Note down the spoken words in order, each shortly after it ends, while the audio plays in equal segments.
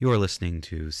You're listening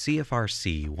to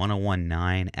CFRC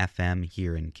 1019 FM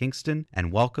here in Kingston,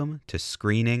 and welcome to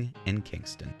Screening in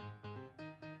Kingston.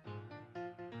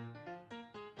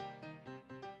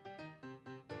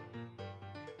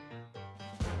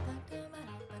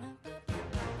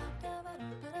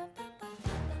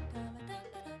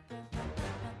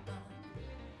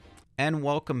 And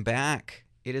welcome back.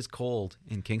 It is cold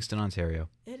in Kingston, Ontario.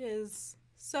 It is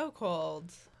so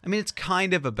cold. I mean, it's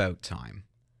kind of about time,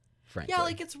 frankly. Yeah,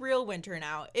 like it's real winter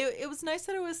now. It was nice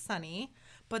that it was sunny,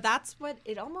 but that's what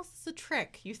it almost is a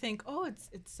trick. You think, oh, it's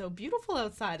so beautiful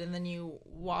outside, and then you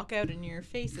walk out and your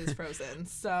face is frozen.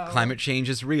 So climate change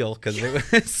is real because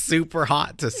it was super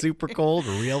hot to super cold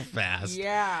real fast.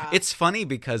 Yeah. It's funny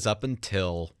because up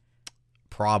until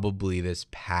probably this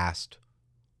past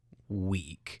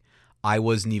week, I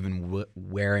wasn't even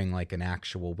wearing like an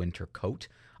actual winter coat.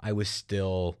 I was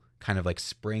still kind of like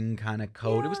spring kind of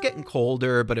coat. Yeah. It was getting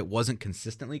colder, but it wasn't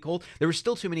consistently cold. There were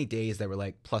still too many days that were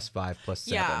like +5, +7.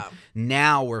 Yeah.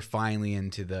 Now we're finally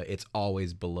into the it's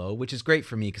always below, which is great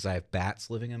for me because I have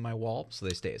bats living in my wall, so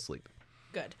they stay asleep.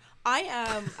 Good. I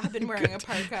have been wearing a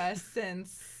parka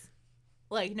since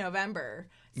like November.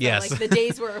 So Yes. like the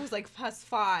days where it was like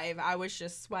 +5, I was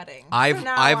just sweating.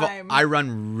 I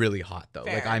run really hot though.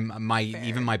 Fair. Like Fair.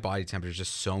 even my body temperature is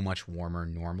just so much warmer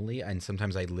normally, and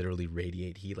sometimes I literally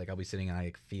radiate heat. Like I'll be sitting and I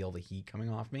like, feel the heat coming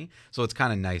off me. So it's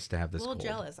kind of nice to have this. a little cold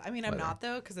jealous. I mean, I'm weather. not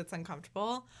though because it's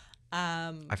uncomfortable.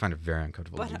 I find it very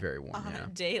uncomfortable to But be very warm. on Yeah. a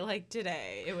day like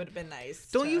today, it would have been nice.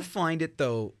 Don't you find it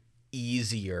though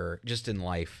easier just in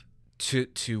life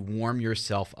to warm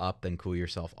yourself up than cool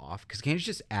yourself off? Because can't you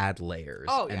just add layers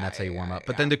and that's how you warm up?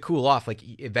 But then to cool off, like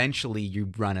eventually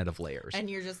you run out of layers. And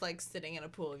you're just like sitting in a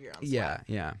pool of your own Yeah, sweat.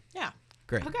 yeah. Yeah.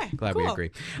 Great. Okay, Glad we cool.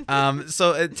 agree.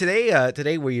 So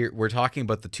today we're talking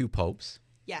about the Two Popes,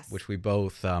 Yes. which we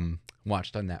both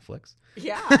watched on Netflix,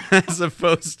 Yeah. as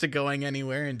opposed to going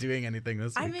anywhere and doing anything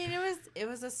this week. I mean, it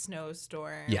was a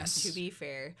snowstorm. Yes. To be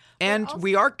fair. But And also-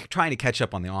 we are trying to catch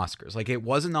up on the Oscars. Like it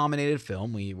was a nominated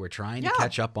film. We were trying to Yeah.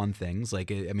 catch up on things. Like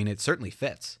it certainly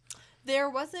fits. there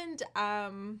wasn't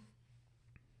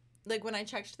like when I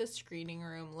checked the screening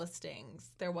room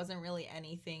listings, there wasn't really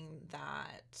anything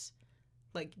that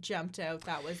like jumped out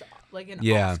that was like an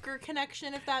Yeah. Oscar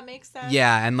connection, if that makes sense.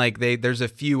 Yeah, and like there's a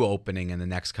few opening in the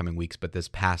next coming weeks, but this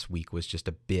past week was just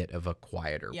a bit of a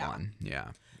quieter Yeah. one.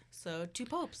 Yeah. So Two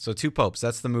Popes. So Two Popes,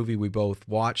 that's the movie we both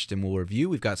watched and we'll review.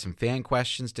 We've got some fan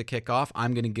questions to kick off.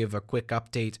 I'm going to give a quick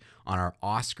update on our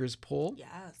Oscars poll.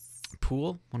 Yes.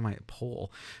 Pool? What am I? Poll.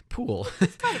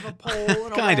 Kind of a poll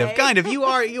in a kind way. of.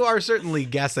 You are certainly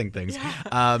guessing things. Yeah.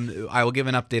 I will give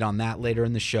an update on that later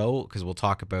in the show because we'll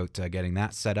talk about getting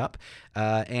that set up.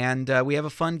 And we have a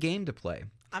fun game to play.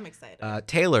 I'm excited.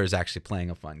 Taylor is actually playing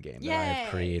a fun game that I Yay! have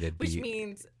created. Which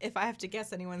means if I have to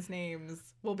guess anyone's names,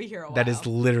 we'll be here a while. That is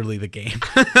literally the game.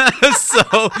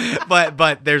 So,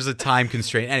 but there's a time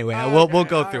constraint. Anyway, we'll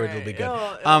go through it. It'll be good.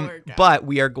 It'll work out. But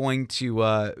we are going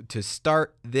to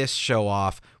start this show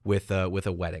off with a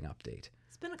wedding update.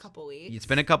 It's been a couple weeks. It's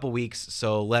been a couple weeks,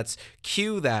 so let's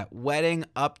cue that wedding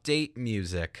update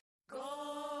music.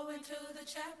 Going to the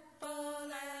chapel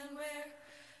and we're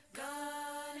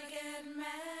gonna get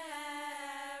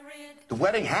married. The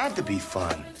wedding had to be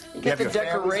fun. You get the have your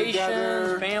families decorations,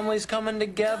 together. families coming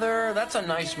together. That's a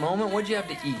nice moment. What'd you have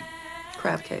to eat?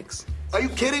 Crab cakes. Are you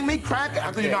kidding me? Crab?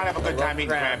 How could you not have a good time eating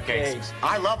crab cakes?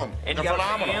 I love them. And They're you got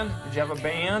phenomenal. a band? Did you have a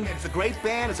band? It's a great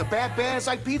band. It's a bad band. It's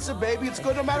like pizza, baby. It's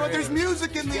good no matter what. There's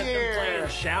music in the Get them playing air.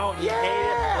 and shout and Yeah.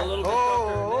 hate it a little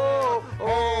bit.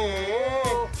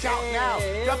 Hey, shout now.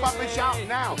 Jump up and shout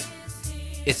now.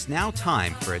 It's now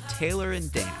time for a Taylor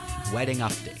and Dan wedding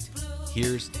update.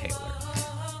 Here's Taylor.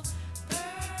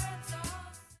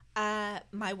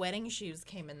 My wedding shoes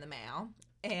came in the mail,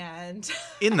 and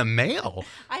In the mail.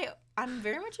 I'm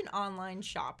very much an online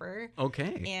shopper,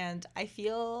 Okay. and I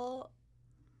feel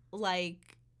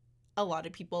like a lot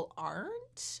of people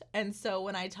aren't. And so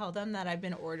when I tell them that I've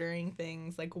been ordering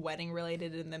things like wedding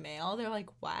related in the mail, they're like,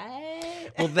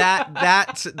 "What?" Well,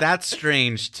 that's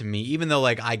strange to me. Even though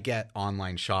like I get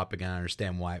online shopping and I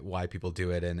understand why people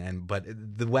do it, but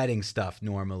the wedding stuff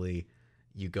normally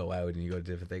you go out and you go to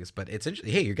different things. But it's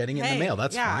interesting. Hey, you're getting it in the mail.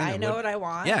 That's yeah, fine. I know what I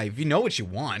want. Yeah, if you know what you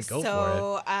want, go for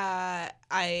So I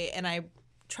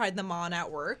tried them on at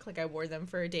work. Like I wore them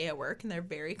for a day at work, and they're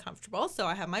very comfortable. So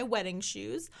I have my wedding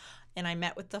shoes, and I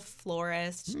met with the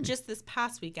florist just this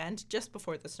past weekend, just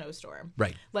before the snowstorm.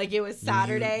 Right. Like, it was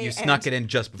Saturday. You snuck it in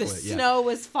just The before it. Yeah. snow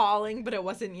was falling, but it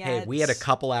wasn't yet. Hey, we had a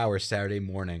couple hours Saturday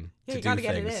morning Yeah, to you do gotta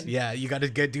get it things. in. Yeah, you got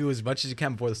to do as much as you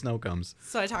can before the snow comes.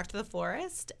 So I talked to the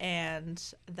florist, and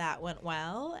that went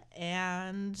well.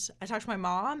 And I talked to my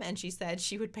mom, and she said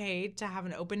she would pay to have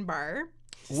an open bar.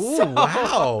 Ooh, So-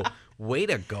 wow. Way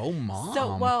to go, Mom.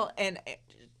 So, well, and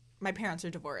my parents are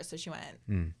divorced, so she went,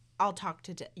 Hmm. I'll talk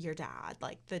to your dad.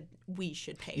 Like, we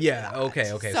should pay Yeah, for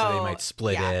that. okay. So they might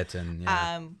split yeah. it and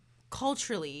yeah.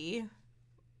 Culturally,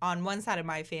 on one side of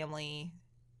my family,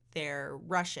 they're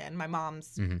Russian. My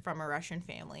mom's from a Russian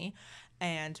family,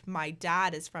 and my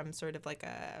dad is from sort of like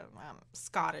a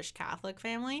Scottish Catholic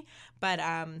family. But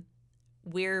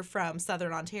we're from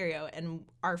Southern Ontario, and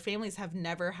our families have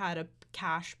never had a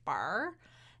cash bar.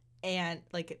 And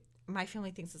like, my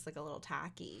family thinks it's like a little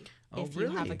tacky if you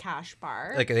have really? a cash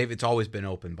bar. Like it's always been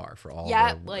open bar for all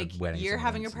Yeah, the like, weddings. you're and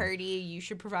having a events and- party, you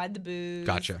should provide the booze.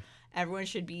 Gotcha. Everyone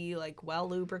should be like well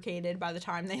lubricated by the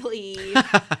time they leave.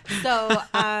 So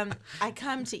I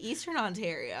come to Eastern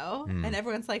Ontario, and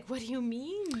everyone's like, "What do you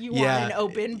mean you want an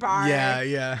open bar?"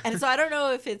 Yeah. And so I don't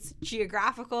know if it's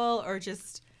geographical or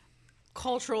just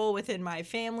cultural within my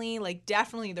family. Like,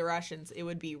 definitely the Russians, it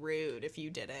would be rude if you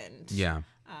didn't Yeah.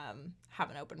 have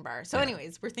an open bar. So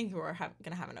anyways, we're thinking we're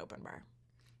gonna have an open bar.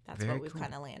 That's Very what we've cool.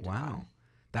 kind of landed Wow. on.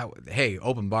 Hey,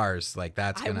 open bars, like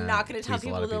that's gonna I'm not going to tell please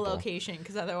a lot people of the location,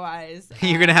 because otherwise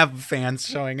You're gonna have fans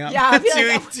showing up Yeah, I'll be to,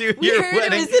 like, to "We your heard it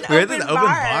wedding. was an Where's open this open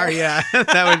bar." bar? Yeah,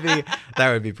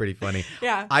 that would be pretty funny.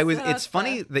 Yeah, It's so that's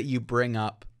funny that you bring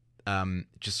up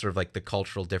just sort of like the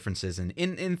cultural differences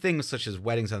in things such as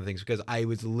weddings and other things, because I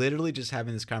was literally just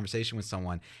having this conversation with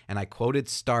someone, and I quoted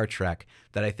Star Trek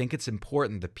that I think it's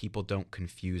important that people don't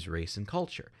confuse race and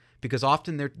culture. Because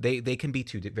often they can be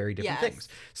two very different Yes. things.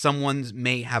 Someone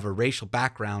may have a racial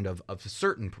background of a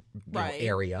certain Right.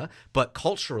 area, but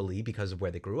culturally, because of where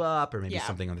they grew up or maybe Yeah.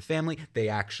 something of the family, they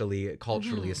actually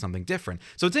culturally is something different.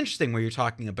 So it's interesting where you're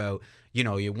talking about, you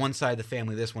one side of the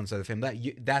family, this one side of the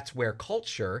family, that's where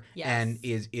culture Yes. and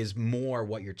is more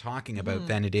what you're talking about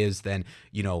than it is than,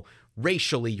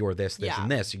 racially you're this Yeah. and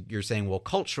this. You're saying, well,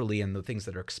 culturally and the things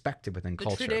that are expected within the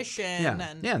culture. tradition. Yeah,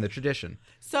 And yeah, the tradition.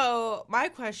 So my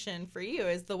question for you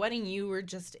is, the wedding you were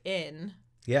just in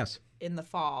Yes. the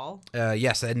fall.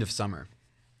 Yes, end of summer.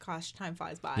 Gosh, time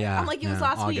flies by. Yeah, I'm like, it was yeah,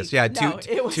 last August. week. Yeah, No,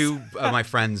 it was. two of my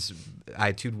friends. I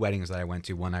had two weddings that I went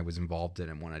to. One I was involved in,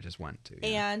 and one I just went to.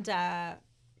 Yeah. And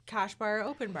cash bar,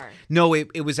 open bar. No,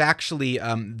 it was actually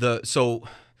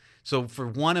So for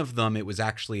one of them, it was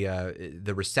actually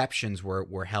the receptions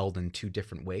were held in two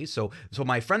different ways. So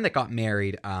my friend that got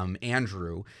married,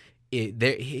 Andrew.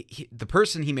 The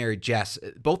person he married, Jess,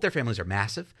 both their families are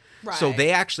massive. So Right.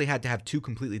 they actually had to have two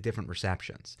completely different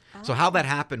receptions. So how that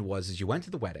happened was you went to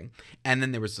the wedding, and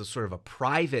then there was a sort of a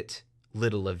private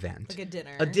little event. Like a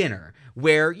dinner. A dinner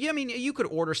where, you could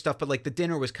order stuff, but like the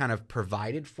dinner was kind of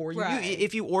provided for you. Right.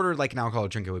 If you ordered like an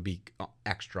alcoholic drink, it would be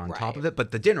extra on top Right. of it,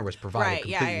 but the dinner was provided Right,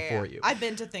 completely yeah. for you. I've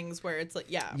been to things where it's like,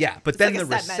 yeah. Yeah, but It's then like a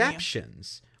the set menu.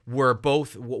 receptions were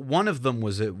both. One of them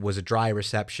was a dry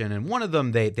reception, and one of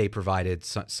them they provided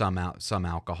some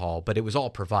alcohol, but it was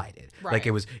all provided. Like Right.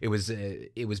 it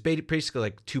was basically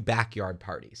like two backyard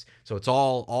parties. So it's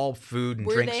all food and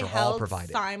Were drinks they are all held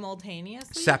provided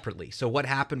simultaneously? separately. So what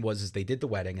happened was they did the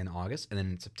wedding in August, and then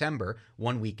in September,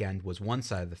 one weekend was one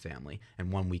side of the family,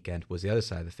 and one weekend was the other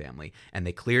side of the family, and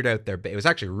they cleared out it was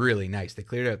actually really nice. They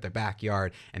cleared out their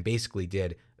backyard and basically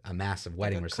did a massive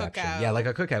wedding a reception. cookout. Yeah, like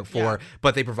a cookout Yeah.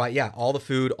 but they provide all the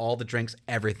food, all the drinks,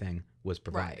 everything was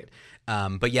provided.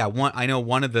 But yeah,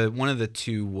 one of the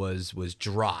two was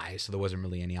dry, so there wasn't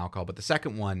really any alcohol. But the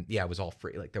second one, it was all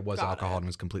free. Like there was Got alcohol it. and it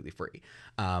was completely free.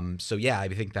 So yeah, I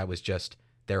think that was just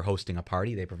they're hosting a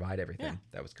party, they provide everything. Yeah.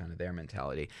 That was kind of their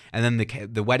mentality. And then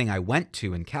the wedding I went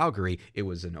to in Calgary, it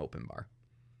was an open bar.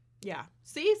 Yeah.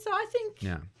 See, so I think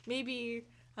Yeah. maybe,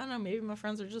 I don't know, maybe my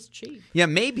friends are just cheap. Yeah,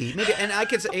 maybe, and I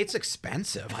could say it's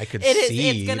expensive. I could It is. see,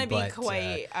 It's gonna be but,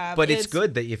 quite. but it's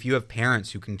good that if you have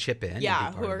parents who can chip in, and be Yeah,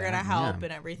 part who of are gonna that, help yeah.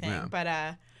 and everything. Yeah. But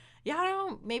I don't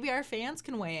know. Maybe our fans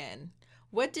can weigh in.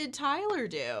 What did Tyler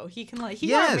do? He can he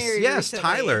got married yes, recently.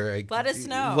 Tyler. Let us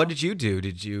know. What did you do?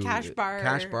 Did you Cash bar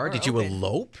Cash bar? or Did you open?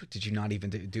 elope? Did you not even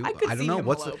do? I could don't see know. him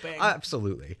What's eloping.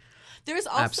 Absolutely. There's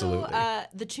also Absolutely.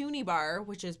 the Toonie bar,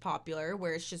 which is popular,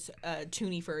 where it's just a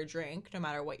toonie for a drink, no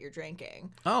matter what you're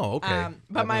drinking. Oh, okay.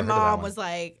 But I've my never heard of that mom one. was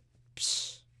like,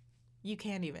 Psh, "You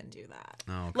can't even do that."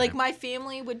 Oh, okay. Like my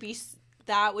family would be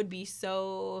that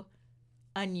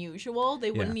unusual.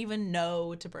 They wouldn't even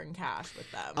know to bring cash with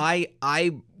them.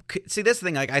 I See, this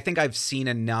thing, like, I think I've seen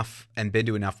enough and been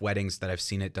to enough weddings that I've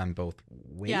seen it done both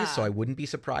ways. Yeah. So I wouldn't be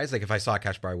surprised. Like, if I saw a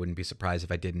cash bar, I wouldn't be surprised.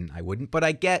 If I didn't, I wouldn't. But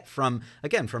I get from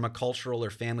a cultural or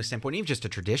family standpoint, even just a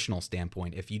traditional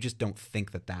standpoint, if you just don't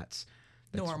think that that's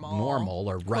normal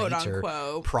or right or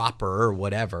unquote. proper or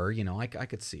whatever, you know, I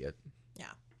could see it. Yeah.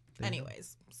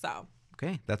 Anyways, so.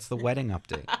 Okay, that's the wedding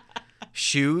update.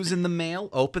 Shoes in the mail,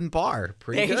 open bar.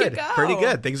 Pretty There you good. go. Pretty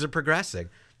good. Things are progressing.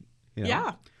 You know?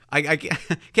 Yeah. I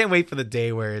can't wait for the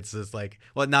day where it's just like,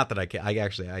 well, not that I can.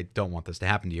 I don't want this to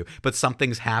happen to you, but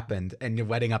something's happened and your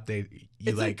wedding update,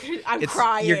 you It's I'm it's-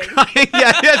 crying. You're crying.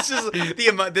 Yeah, it's just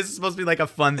this is supposed to be like a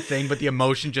fun thing, but the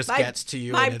emotion just gets to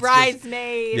you. My and it's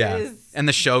bridesmaid just, and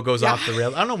the show goes off the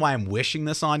rails. I don't know why I'm wishing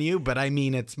this on you, but I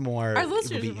mean, it's more. Our it would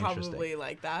listeners be are interesting. probably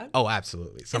like that. Oh,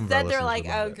 absolutely. Some of our Instead, they're listeners like, would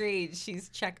love oh, it. great. She's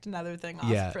checked another thing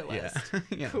off her list.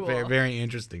 Yeah. Cool. Very, very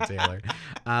interesting, Taylor.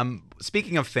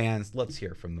 Speaking of fans, let's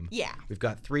hear from them. Yeah. We've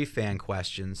got 3 fan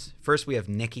questions. First, we have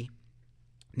Nikki.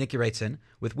 Nikki writes in,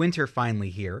 with winter finally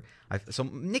here. So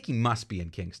Nikki must be in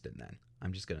Kingston then.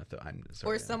 I'm just going to I'm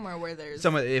sorry. Or somewhere where there's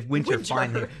Somewhere, if winter winter.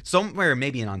 finally, somewhere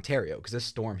maybe in Ontario, because this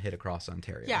storm hit across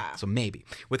Ontario. Yeah. So maybe.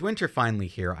 With winter finally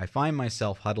here, I find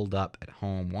myself huddled up at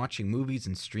home watching movies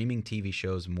and streaming TV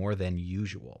shows more than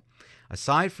usual.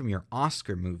 Aside from your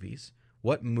Oscar movies,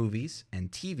 what movies and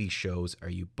TV shows are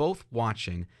you both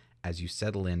watching as you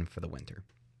settle in for the winter?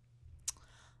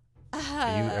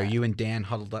 Are you and Dan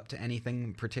huddled up to anything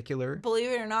in particular? Believe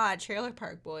it or not, Trailer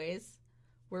Park Boys.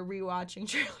 We're rewatching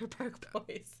Trailer Park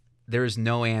Boys. There is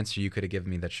no answer you could have given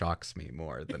me that shocks me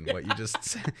more than what you just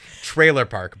said. Trailer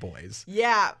Park Boys.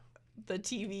 Yeah, the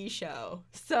TV show.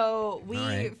 So we All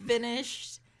right.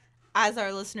 finished, as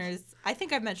our listeners, I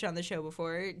think I've mentioned on the show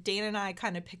before, Dana and I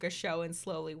kind of pick a show and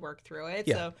slowly work through it.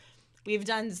 Yeah. So we've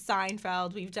done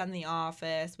Seinfeld, we've done The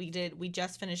Office, we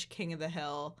just finished King of the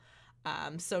Hill.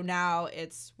 So now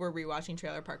we're rewatching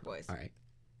Trailer Park Boys. All right.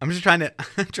 I'm just trying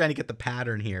to get the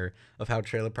pattern here of how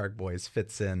Trailer Park Boys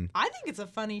fits in. I think it's a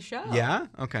funny show. Yeah?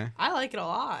 Okay. I like it a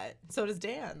lot. So does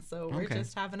Dan. So we're Okay.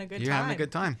 just having a good You're time. having a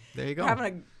good time. There you go. We're having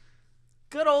a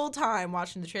good old time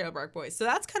watching the Trailer Park Boys. So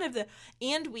that's kind of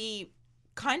and we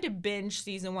kind of binged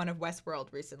season 1 of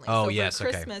Westworld recently. Oh, so yes, for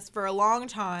okay. Christmas, for a long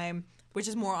time, which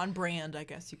is more on brand, I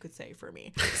guess you could say, for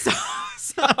me. So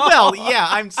Well, yeah,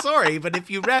 I'm sorry, but if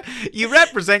you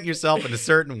represent yourself in a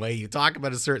certain way, you talk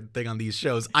about a certain thing on these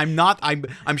shows.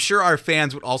 I'm sure our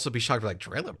fans would also be shocked, like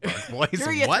Trailer Park Boys.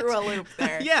 threw you What? through a loop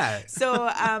there. Yeah. So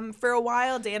for a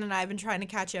while, Dan and I have been trying to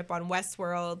catch up on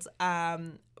Westworld,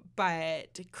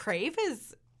 but Crave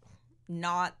is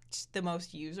not the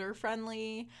most user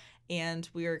friendly. And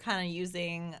we were kind of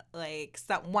using like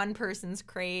one person's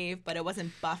Crave, but it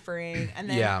wasn't buffering. And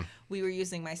then Yeah. we were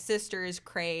using my sister's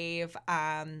Crave,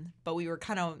 but we were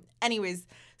kind of, anyways.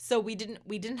 So we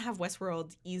didn't have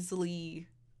Westworld easily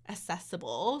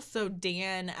accessible. So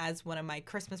Dan, as one of my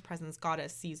Christmas presents, got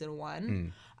us season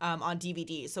 1 on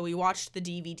DVD. So we watched the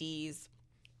DVDs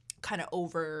kind of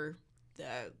over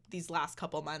these last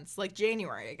couple months, like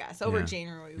January, I guess. Over Yeah.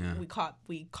 January, Yeah.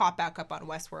 we caught back up on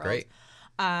Westworld. Great.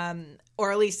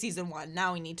 Or at least season 1.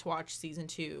 Now we need to watch season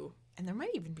 2, and there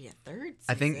might even be a third season.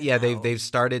 I think now. they've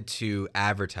started to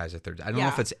advertise a third. I don't know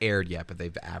if Yeah. it's aired yet, but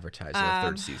they've advertised that a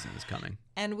third season is coming.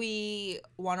 And we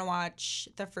want to watch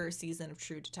the first season of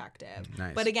True Detective.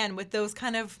 Nice. But again, with those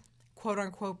kind of quote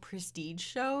unquote prestige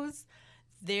shows,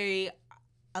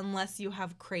 unless you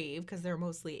have Crave, because they're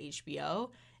mostly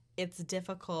HBO, it's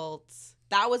difficult.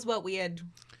 That was what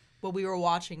we were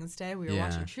watching instead. We were Yeah.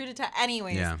 watching True Detective.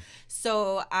 Anyways, Yeah.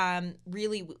 so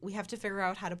really we have to figure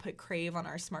out how to put Crave on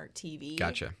our smart TV.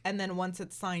 Gotcha. And then once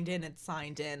it's signed in,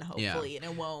 hopefully, and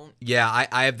it won't. Yeah,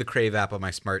 I have the Crave app on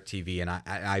my smart TV, and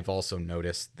I've also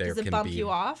noticed there Does it can bump be. you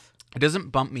off? It doesn't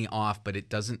bump me off, but it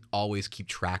doesn't always keep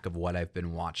track of what I've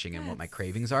been watching and what my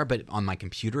cravings are. But on my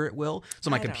computer, it will. So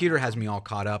my I don't computer know. has me all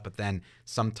caught up, but then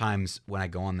sometimes when I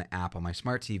go on the app on my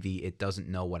smart TV, it doesn't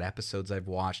know what episodes I've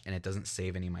watched, and it doesn't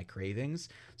save any of my cravings.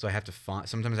 So I have to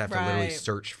sometimes I have to literally Right.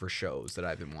 search for shows that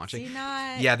I've been watching. See,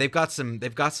 not- Yeah, they've got some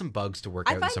bugs to work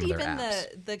I out in find some of their even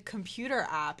apps. the computer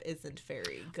app isn't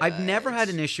very good. I've never had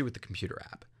an issue with the computer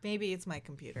app, Maybe it's my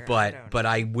computer. I don't but know.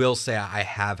 I will say I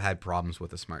have had problems with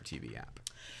the smart TV app.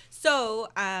 So,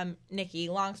 Nikki,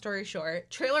 long story short,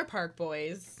 Trailer Park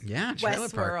Boys. Yeah, Trailer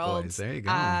Park Westworld, Boys. There you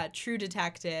go. True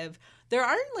Detective. There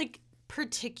aren't like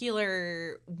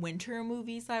particular winter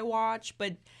movies I watch,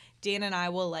 but Dan and I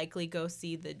will likely go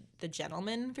see the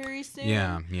Gentleman very soon.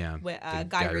 Yeah. With The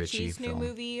Guy Ritchie's new film.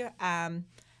 movie.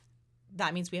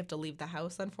 that means we have to leave the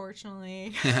house,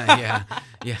 unfortunately. yeah.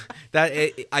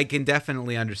 I can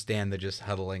definitely understand the just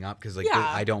huddling up because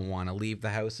I don't want to leave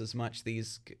the house as much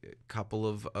these couple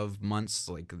of months,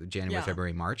 like January,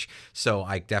 February, March. So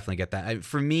I definitely get that.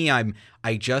 For me,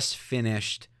 I just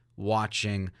finished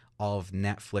watching all of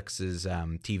Netflix's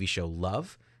TV show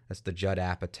Love. That's the Judd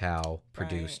Apatow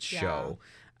produced show.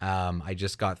 I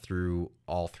just got through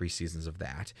all 3 seasons of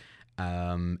that.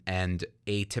 And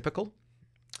Atypical,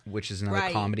 which is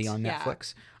another comedy on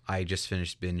Netflix. I just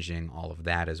finished binging all of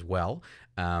that as well.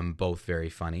 Both very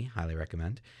funny. Highly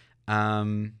recommend.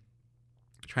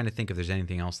 Trying to think if there's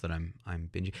anything else that I'm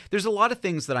binging. There's a lot of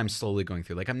things that I'm slowly going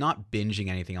through. Like I'm not binging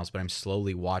anything else, but I'm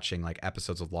slowly watching like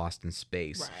episodes of Lost in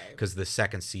Space because the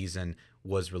 2nd season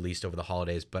was released over the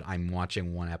holidays, but I'm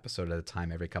watching 1 episode at a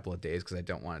time every couple of days because I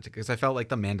don't want it to, because I felt like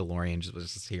The Mandalorian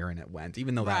was just here and it went,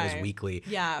 even though that was weekly.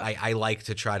 I like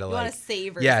to try to want to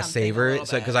savor savor it.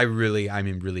 So because I'm really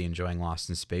enjoying Lost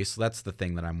in Space. So that's the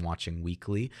thing that I'm watching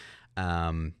weekly.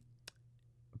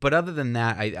 But other than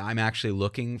that, I'm actually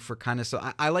looking for kind of... So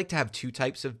I like to have 2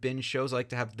 types of binge shows. I like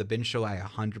to have the binge show I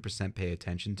 100% pay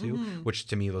attention to, which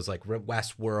to me was like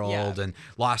Westworld and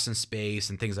Lost in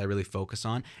Space and things I really focus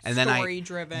on. And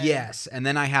Story-driven. Yes. And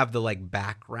then I have the like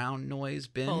background noise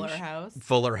binge.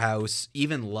 Fuller House.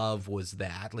 Even Love was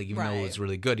that. Like even though it was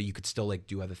really good, you could still like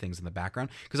do other things in the background.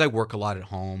 Because I work a lot at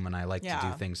home and I like to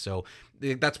do things. So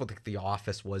that's what The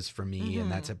Office was for me,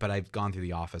 and that's it. But I've gone through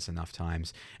The Office enough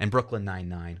times, and Brooklyn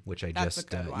Nine-Nine, which I that's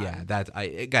just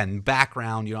again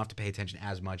background. You don't have to pay attention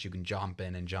as much. You can jump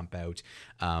in and jump out.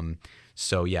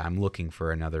 So yeah, I'm looking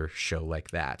for another show like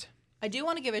that. I do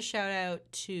want to give a shout out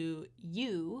to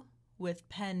You with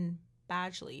Penn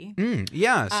Badgley.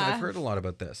 Yes, I've heard a lot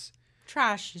about this.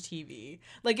 Trash TV.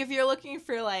 Like if you're looking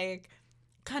for like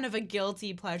kind of a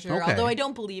guilty pleasure, although I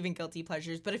don't believe in guilty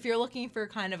pleasures, but if you're looking for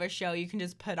kind of a show you can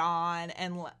just put on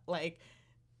and like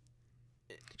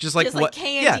just like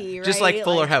candy, right? Just like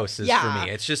Fuller House is for me.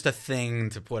 It's just a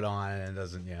thing to put on and it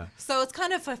doesn't, So it's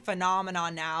kind of a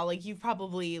phenomenon now. Like you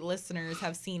probably, listeners,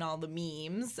 have seen all the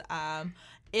memes.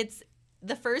 It's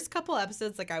the first couple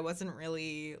episodes, like I wasn't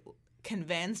really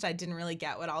convinced. I didn't really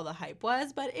get what all the hype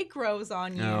was, but it grows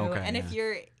on you. And if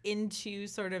you're into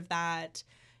sort of that,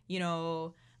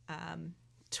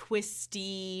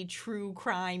 twisty, true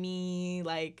crimey,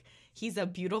 like he's a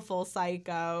beautiful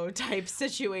psycho type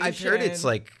situation. I've heard it's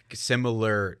like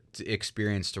similar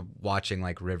experience to watching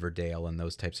like Riverdale and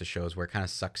those types of shows where it kind of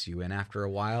sucks you in after a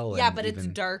while. Yeah, but it's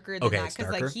darker than that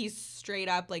because like he's straight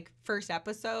up like first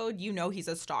episode, he's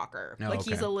a stalker.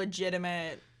 He's a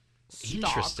legitimate stalker.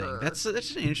 Interesting. That's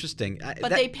an interesting. But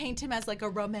they paint him as like a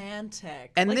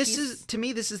romantic. And like this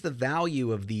is the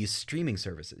value of these streaming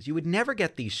services. You would never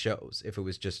get these shows if it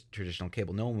was just traditional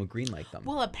cable. No one would greenlight them.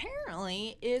 Well,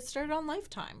 apparently it started on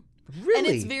Lifetime. Really? And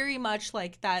it's very much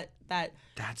like that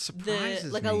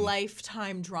surprises like me. a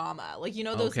Lifetime drama. Like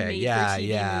those made for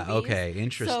TV movies. Okay,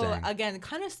 interesting. So again,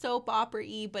 kind of soap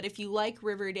opera-y, but if you like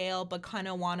Riverdale but kind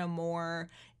of want a more,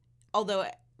 although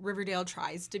Riverdale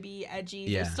tries to be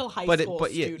edgy. They're still high school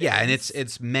students. Yeah, and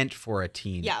it's meant for a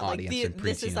teen audience and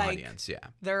preteen audience. Yeah,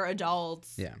 they're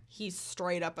adults. Yeah, he's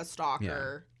straight up a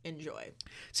stalker. Yeah. Enjoy.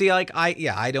 See, like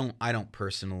I don't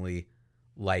personally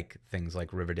like things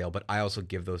like Riverdale, but I also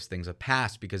give those things a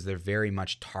pass because they're very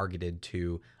much targeted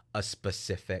to a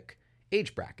specific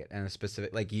age bracket and a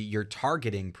specific, like you're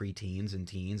targeting preteens and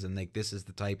teens, and like this is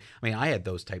the type. I mean, I had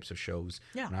those types of shows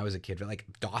when I was a kid, like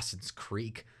Dawson's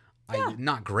Creek.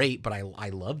 Not great, but I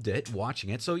loved it, watching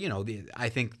it. So, I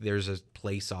think there's a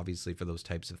place, obviously, for those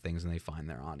types of things, and they find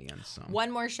their audience. So. One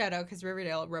more shout-out, because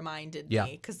Riverdale reminded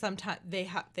me, because sometimes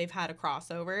they've had a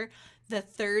crossover. The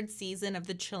 3rd season of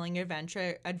The Chilling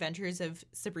Adventures of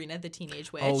Sabrina the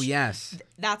Teenage Witch. Oh, yes.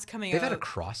 That's coming out. They've had a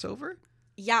crossover?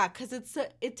 Yeah, because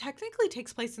it technically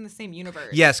takes place in the same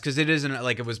universe. Yes, because it isn't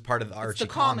like it was part of the Archie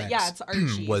comics. Yeah, it's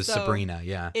Archie. Was so Sabrina,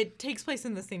 yeah. It takes place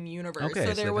in the same universe. Okay,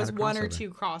 so there was 1 or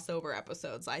 2 crossover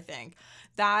episodes, I think.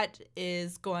 That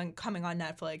is coming on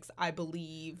Netflix, I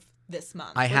believe, this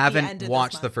month. I haven't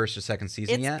watched the 1st or 2nd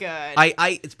season yet.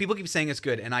 It's good. People keep saying it's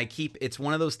good, and it's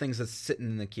one of those things that's sitting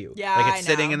in the queue. Yeah, like it's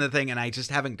sitting in the thing, and I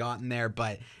just haven't gotten there,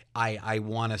 but I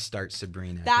want to start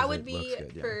Sabrina. That would be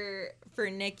for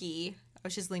Nikki. I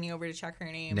was just leaning over to check her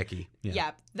name. Nikki. Yeah.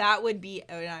 Yep. That would be,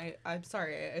 and I'm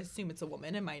sorry, I assume it's a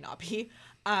woman. It might not be.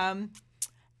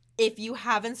 If you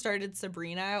haven't started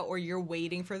Sabrina or you're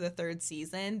waiting for the 3rd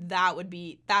season,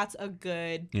 that's a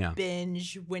good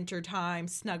binge wintertime,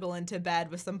 snuggle into bed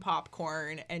with some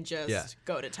popcorn and just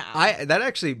go to town. That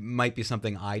actually might be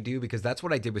something I do because that's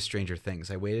what I did with Stranger Things.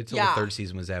 I waited till the 3rd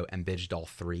season was out and binged all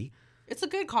 3. It's a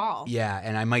good call. Yeah,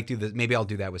 and I might do this. Maybe I'll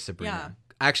do that with Sabrina.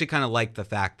 Yeah. I actually kind of like the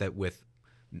fact that with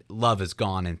Love is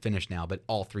gone and finished now, but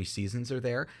all 3 seasons are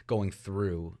there. Going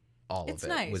through all It's of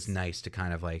it nice. was nice to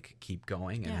kind of like keep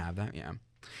going and Yeah. have that. Yeah.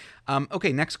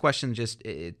 Okay, next question. Just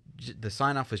the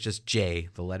sign off was just J,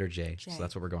 the letter J. J. So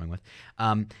that's what we're going with.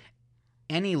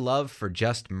 Any love for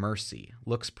Just Mercy?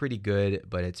 Looks pretty good,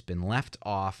 but it's been left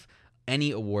off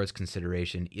any awards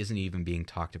consideration. Isn't even being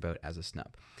talked about as a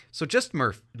snub. So Just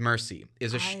Mercy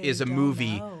is a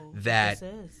movie that.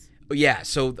 Yeah,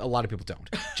 so a lot of people don't.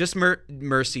 Just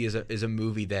Mercy is a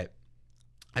movie that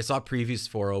I saw previews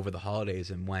for over the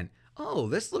holidays and went, oh,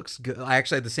 this looks good. I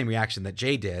actually had the same reaction that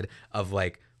Jay did of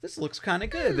like, this looks kind of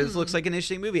good. This looks like an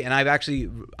interesting movie. And I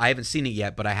haven't seen it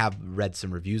yet, but I have read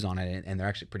some reviews on it, and they're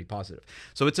actually pretty positive.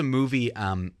 So it's a movie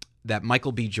that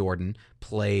Michael B. Jordan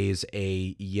plays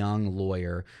a young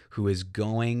lawyer who is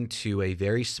going to a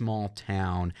very small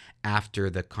town after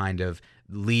the kind of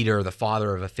leader, the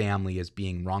father of a family, is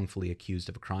being wrongfully accused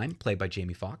of a crime, played by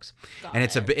Jamie Foxx. And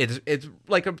it's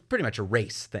like pretty much a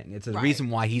race thing. It's the reason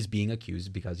why he's being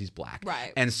accused because he's black.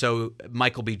 Right. And so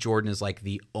Michael B. Jordan is like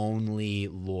the only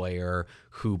lawyer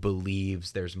who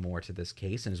believes there's more to this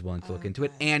case and is willing to look into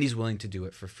it, and he's willing to do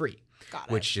it for free. Got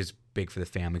it. Which is big for the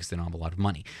family because they don't have a lot of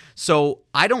money. So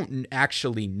I don't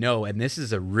actually know, and this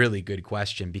is a really good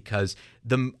question because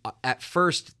at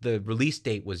first the release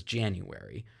date was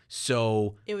January.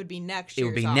 So It would be next it year's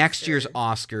would be next year's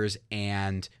Oscars,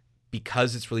 and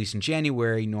because it's released in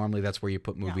January, normally that's where you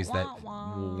put movies that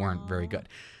weren't very good.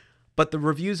 But the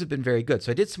reviews have been very good.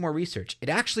 So I did some more research. It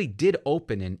actually did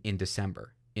open in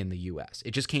December in the US.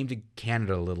 It just came to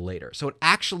Canada a little later. So it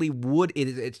actually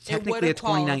it's technically a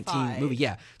 2019 qualified. movie.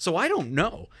 Yeah. So I don't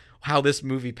know how this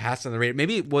movie passed on the radar.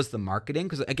 Maybe it was the marketing,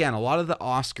 because again, a lot of the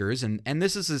Oscars, and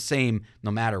this is the same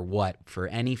no matter what for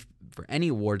any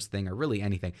awards thing or really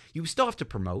anything, you still have to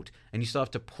promote and you still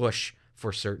have to push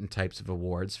for certain types of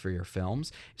awards for your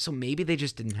films. So maybe they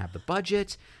just didn't have the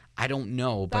budget. I don't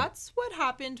know. But That's what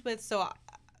happened with, so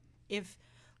if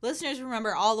listeners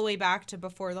remember all the way back to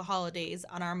before the holidays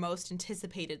on our most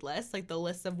anticipated list, like the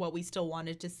list of what we still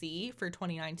wanted to see for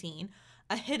 2019,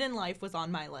 A Hidden Life was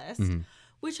on my list,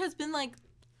 which has been like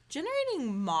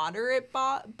generating moderate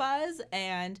buzz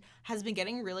and has been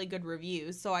getting really good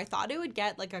reviews. So I thought it would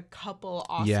get like a couple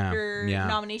Oscar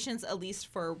nominations, at least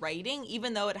for writing,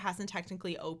 even though it hasn't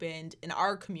technically opened in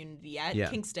our community yet,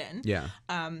 Kingston. Yeah.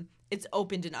 It's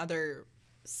opened in other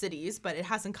cities, but it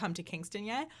hasn't come to Kingston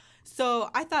yet. So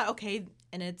I thought, okay,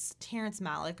 and it's Terrence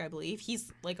Malick, I believe. He's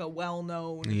like a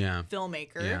well-known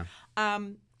filmmaker. Yeah.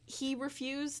 He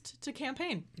refused to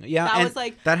campaign. Yeah, that and was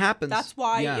like that happens. That's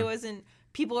why it wasn't.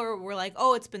 People were like,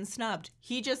 "Oh, it's been snubbed."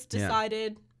 He just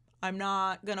decided, "I'm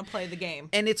not gonna play the game."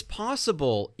 And it's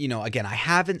possible, again, I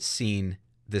haven't seen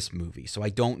this movie, so I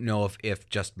don't know if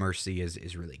Just Mercy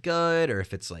is really good or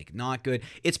if it's like not good.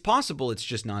 It's possible it's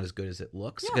just not as good as it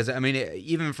looks, because I mean,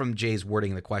 even from Jay's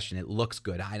wording of the question, it looks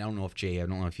good. I don't know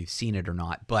if you've seen it or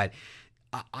not, but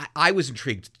I was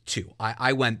intrigued too.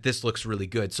 I went, this looks really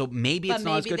good. So maybe it's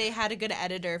not as good. Maybe they had a good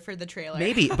editor for the trailer.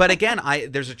 Maybe, but again,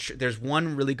 there's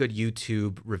one really good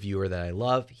YouTube reviewer that I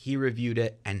love. He reviewed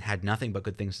it and had nothing but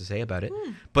good things to say about it,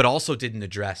 but also didn't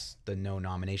address the no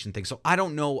nomination thing. So I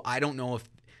don't know if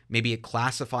maybe it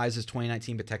classifies as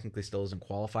 2019, but technically still doesn't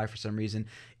qualify for some reason.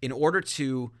 In order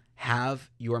to have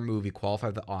your movie qualify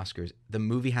for the Oscars, the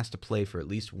movie has to play for at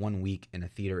least 1 week in a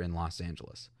theater in Los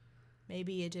Angeles.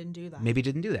 Maybe it didn't do that. Maybe it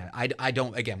didn't do that. I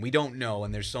don't, again, we don't know,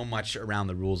 and there's so much around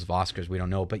the rules of Oscars we don't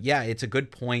know. But yeah, it's a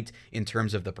good point in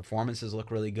terms of the performances look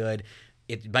really good.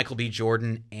 Michael B.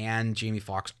 Jordan and Jamie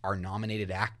Foxx are nominated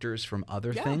actors from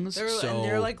other things. And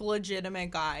they're like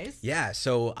legitimate guys. Yeah,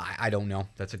 so I don't know.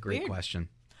 That's a great question.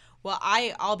 Well,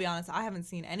 I'll be honest, I haven't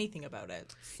seen anything about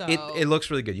it. So it looks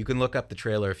really good. You can look up the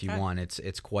trailer if you want.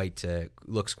 It's quite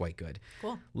looks quite good.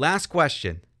 Cool. Last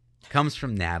question comes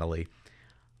from Natalie.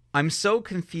 I'm so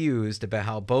confused about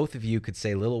how both of you could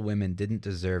say Little Women didn't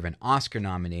deserve an Oscar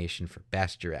nomination for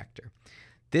Best Director.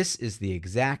 This is the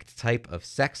exact type of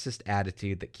sexist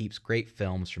attitude that keeps great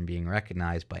films from being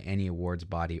recognized by any awards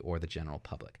body or the general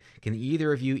public. Can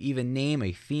either of you even name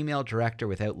a female director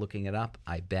without looking it up?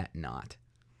 I bet not.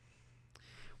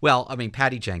 Well, I mean,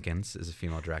 Patty Jenkins is a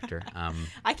female director.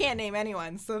 I can't name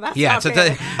anyone, so that's not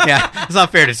fair. It's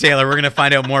not fair to Taylor. We're going to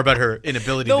find out more about her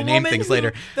inability to name things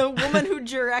later. The woman who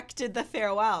directed The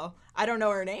Farewell. I don't know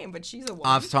her name, but she's a woman.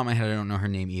 Off the top of my head, I don't know her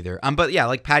name either. But yeah,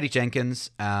 like Patty Jenkins.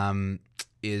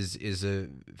 is a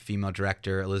female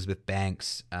director. Elizabeth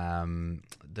Banks,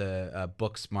 the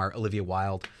Booksmart, Olivia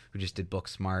Wilde, who just did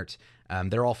Booksmart.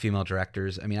 They're all female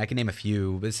directors. I mean, I can name a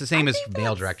few, but it's the same as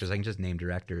male directors. I can just name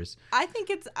directors. I think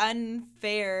it's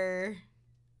unfair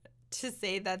to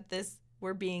say that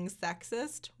we're being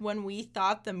sexist when we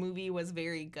thought the movie was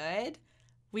very good.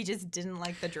 We just didn't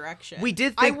like the direction. We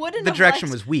did think the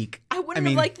direction was weak. I wouldn't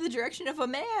have liked the direction if a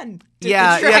man did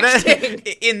yeah, the direction.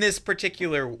 Yeah. In this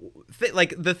particular,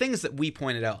 like the things that we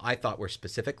pointed out, I thought were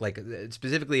specific, like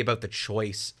specifically about the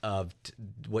choice of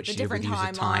what she would use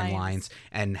as timelines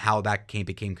and how that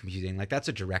became confusing. Like that's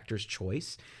a director's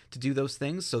choice to do those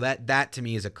things. So that to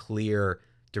me is a clear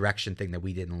direction thing that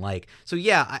we didn't like. So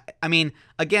yeah, I mean,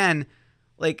 again,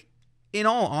 like in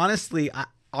all honesty,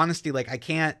 like I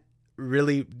can't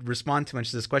really respond too much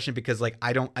to this question because like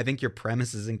I think your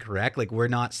premise is incorrect. Like we're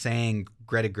not saying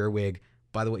Greta Gerwig.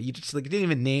 By the way, you just like didn't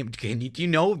even name. Do you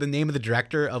know the name of the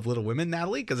director of Little Women,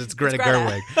 Natalie? Because it's Greta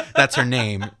Gerwig. That's her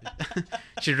name.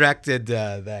 She directed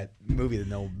that movie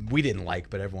that we didn't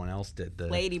like, but everyone else did. The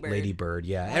Lady Bird. Lady Bird,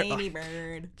 yeah. Lady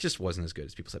Bird just wasn't as good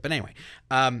as people said. But anyway,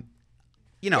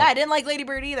 Yeah, I didn't like Lady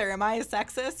Bird either. Am I a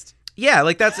sexist? Yeah,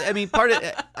 like that's, I mean, part of,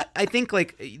 I think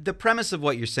like the premise of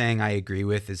what you're saying, I agree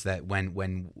with, is that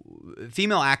when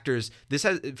female actors,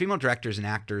 female directors and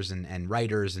actors and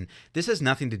writers, and this has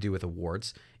nothing to do with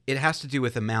awards. It has to do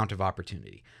with amount of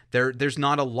opportunity. There's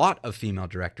not a lot of female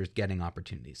directors getting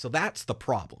opportunities. So that's the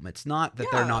problem. It's not that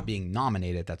they're not being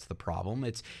nominated. That's the problem.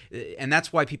 And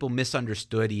that's why people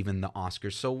misunderstood even the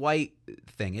Oscars So White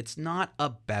thing. It's not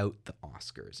about the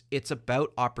Oscars. It's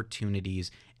about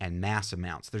opportunities and mass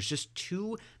amounts. There's just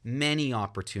too many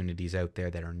opportunities out there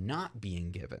that are not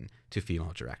being given to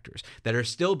female directors, that are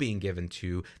still being given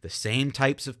to the same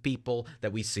types of people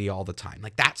that we see all the time.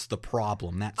 Like that's the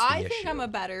problem. That's the issue. I think I'm a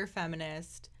better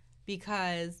feminist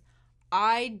because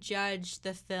I judge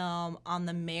the film on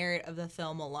the merit of the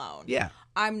film alone. Yeah.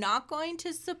 I'm not going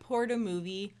to support a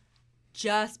movie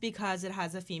just because it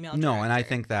has a female director. No, and I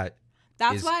think that's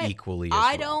why equally as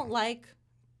I well. Don't like,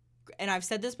 and I've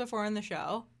said this before on the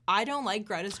show, I don't like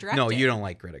Greta's directing. No, you don't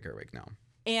like Greta Gerwig, no.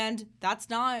 And that's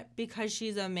not because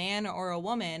she's a man or a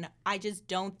woman. I just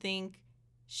don't think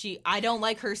I don't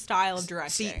like her style of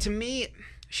directing. See, to me,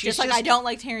 she's just I don't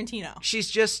like Tarantino.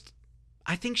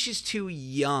 I think she's too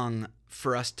young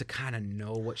for us to kind of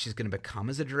know what she's going to become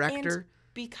as a director. And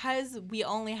because we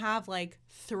only have like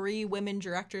 3 women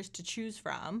directors to choose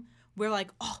from, we're like,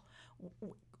 oh,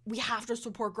 we have to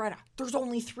support Greta. There's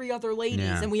only 3 other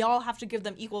ladies, and we all have to give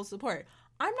them equal support.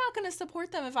 I'm not going to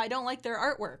support them if I don't like their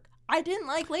artwork. I didn't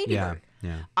like Lady Bird.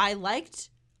 Yeah. I liked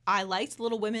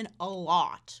Little Women a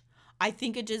lot. I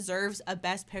think it deserves a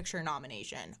Best Picture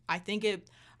nomination. I think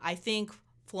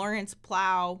Florence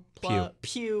Pugh. Florence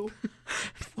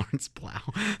Plow.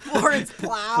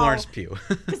 Florence Pugh.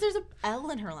 Because there's an L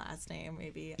in her last name,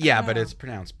 maybe. Yeah, but it's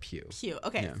pronounced Pugh. Pugh.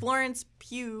 Okay, yeah. Florence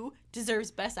Pugh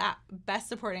deserves Best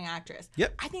Supporting Actress.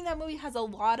 Yep. I think that movie has a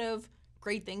lot of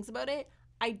great things about it.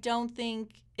 I don't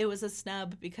think it was a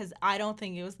snub because I don't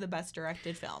think it was the best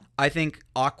directed film. I think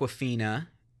Awkwafina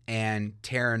and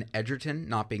Taron Egerton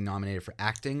not being nominated for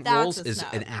acting roles is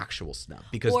an actual snub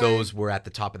because those were at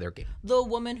the top of their game. The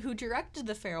woman who directed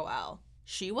The Farewell,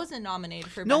 she wasn't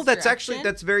nominated for No, Best Direction.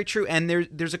 That's very true. And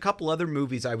there's a couple other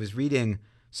movies I was reading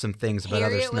some things about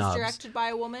Harriet other snubs. was directed by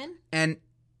a woman. And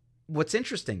what's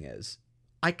interesting is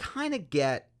I kind of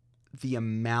get the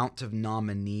amount of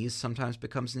nominees sometimes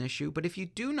becomes an issue, but if you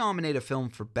do nominate a film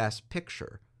for Best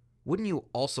Picture, wouldn't you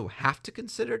also have to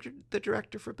consider the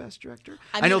director for Best Director?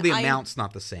 I know the amount's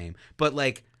not the same, but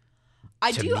like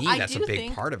to me, that's a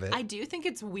big part of it. I do think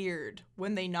it's weird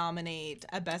when they nominate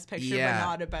a Best Picture but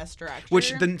not a Best Director.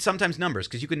 Which then sometimes numbers,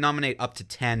 because you can nominate up to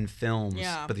 10 films,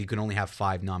 but you can only have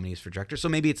 5 nominees for director. So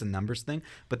maybe it's a numbers thing,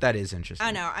 but that is interesting.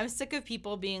 I know. I'm sick of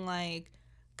people being like,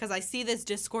 because I see this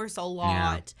discourse a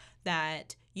lot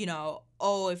that,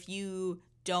 if you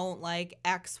don't like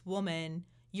X woman,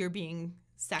 you're being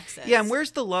sexist. Yeah, and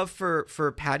where's the love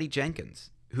for Patty Jenkins,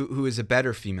 who is a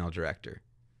better female director?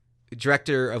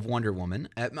 Director of Wonder Woman,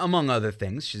 among other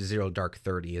things. She's Zero Dark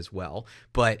 30 as well.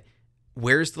 But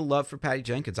where's the love for Patty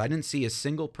Jenkins? I didn't see a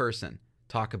single person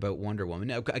talk about Wonder Woman.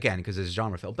 Again, because it's a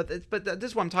genre film. But this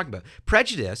is what I'm talking about.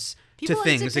 Prejudice to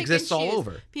things exists all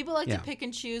over. People like to pick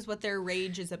and choose what their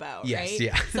rage is about, right?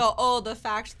 Yeah. So, the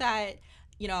fact that,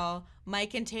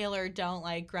 Mike and Taylor don't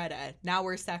like Greta, now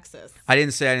we're sexist. I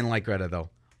didn't say I didn't like Greta, though.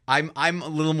 I'm a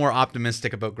little more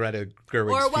optimistic about Greta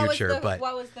Gerwig's future. But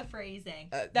what was the phrasing?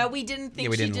 That we didn't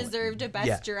think she deserved a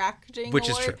Best Directing Which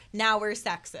award. is true. Now we're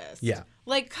sexist. Yeah.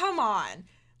 Like, come on.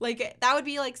 Like, that would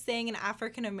be like saying an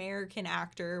African-American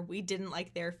actor, we didn't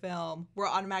like their film, we're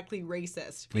automatically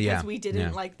racist because we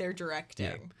didn't like their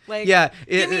directing. Like,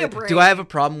 give me a break. Do I have a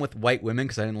problem with white women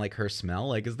because I didn't like her smell?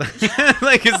 Like, is that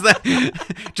like, is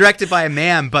that directed by a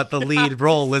man, but the lead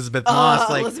role, Elizabeth Moss?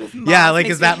 Like, Elizabeth Moss yeah, like,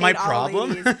 makes is that me my hate all problem?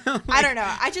 ladies. I don't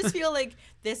know. I just feel like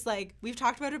this, like, we've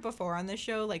talked about it before on this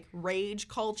show, like, rage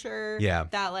culture. Yeah.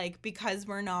 That, like, because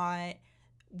we're not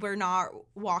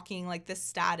walking like the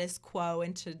status quo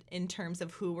in terms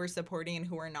of who we're supporting and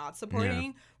who we're not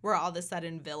supporting, we're all of a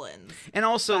sudden villains. And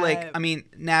also, like, I mean,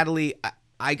 Natalie,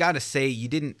 I gotta say, you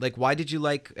didn't, like, why did you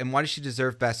like, and why does she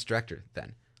deserve Best Director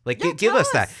then? Like, give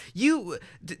us that.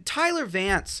 Tyler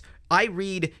Vance, I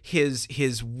read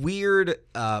his weird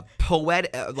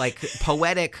poetic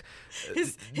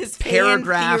his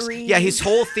paragraphs. fan theories. Yeah, his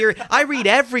whole theory. I read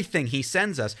everything he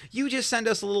sends us. You just send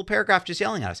us a little paragraph just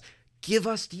yelling at us. Give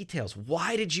us details.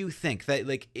 Why did you think that,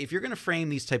 like, if you're going to frame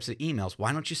these types of emails,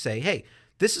 why don't you say, hey,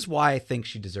 this is why I think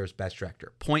she deserves Best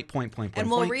Director. Point.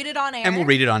 And we'll read it on air. And we'll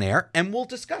read it on air, and we'll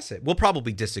discuss it. We'll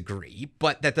probably disagree,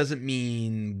 but that doesn't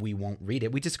mean we won't read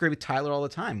it. We disagree with Tyler all the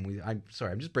time. I'm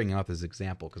sorry, I'm just bringing up this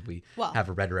example because we have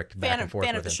a rhetoric back and forth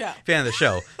with him. Fan of the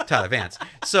show, Tyler Vance.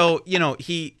 So, you know,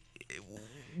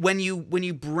 when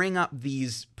you bring up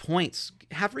these points,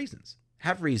 have reasons.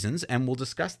 Have reasons, and we'll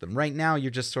discuss them. Right now, you're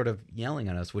just sort of yelling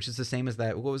at us, which is the same as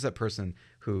that. What was that person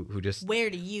who just? Where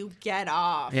do you get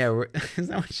off? Yeah, is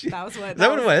that what she? That was what. Is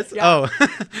that what it was? Yeah. Oh,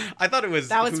 I thought it was.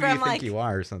 That was who from, do you like, think you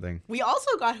are or something. We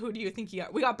also got who do you think you are?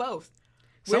 We got both.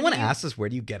 Someone asked us, where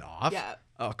do you get off? Yeah.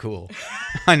 Oh, cool.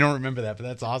 I don't remember that, but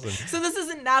that's awesome. So this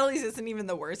isn't Natalie's. Isn't even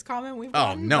the worst comment we've Oh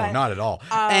gotten. no, but, not at all.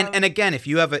 And again, if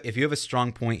you have a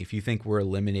strong point, if you think we're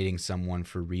eliminating someone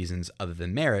for reasons other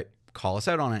than merit, call us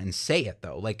out on it and say it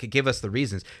though. Like, give us the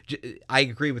reasons. I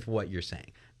agree with what you're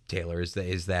saying, Taylor. Is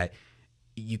that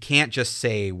you can't just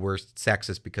say we're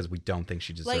sexist because we don't think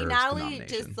she deserves like, Natalie, the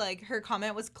nomination. just like her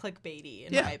comment was clickbaity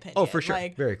in my opinion. Oh, for sure.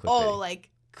 Like, very clickbaity. oh, like,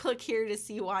 click here to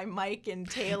see why Mike and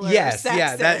Taylor are yes,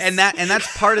 sexist. yeah, and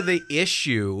that's part of the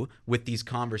issue with these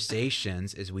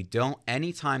conversations is we don't.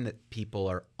 Anytime that people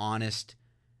are honest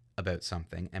about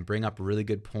something and bring up really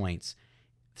good points,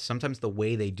 sometimes the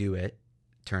way they do it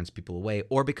turns people away,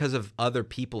 or because of other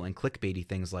people and clickbaity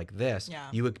things like this,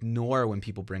 you ignore when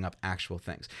people bring up actual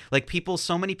things. Like,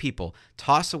 so many people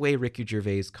toss away Ricky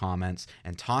Gervais' comments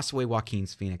and toss away Joaquin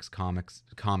Phoenix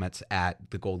comments at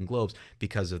the Golden Globes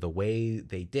because of the way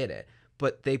they did it.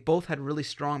 But they both had really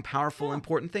strong, powerful,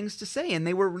 important things to say, and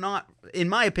they were not, in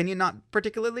my opinion, not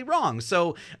particularly wrong.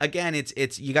 So again,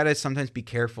 it's you got to sometimes be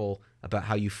careful about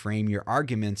how you frame your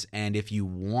arguments, and if you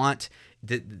want.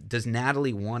 Does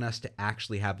Natalie want us to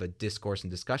actually have a discourse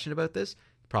and discussion about this?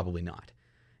 Probably not.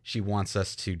 She wants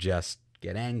us to just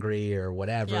get angry or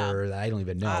whatever. Yeah. I don't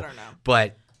even know. I don't know.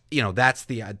 But, you know,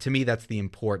 to me, that's the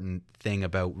important thing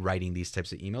about writing these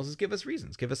types of emails is give us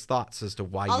reasons. Give us thoughts as to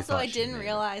why you thought Also, I didn't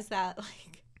realize that,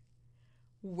 like,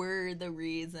 we're the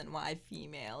reason why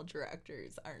female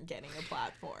directors aren't getting a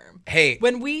platform. Hey,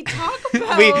 when we talk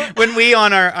about when we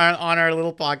on our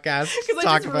little podcast because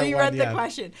I just reread the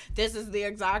question. This is the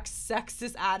exact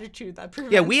sexist attitude that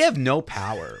prevents. Yeah, we have no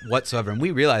power whatsoever, and we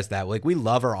realize that. Like, we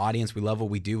love our audience, we love what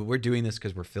we do, but we're doing this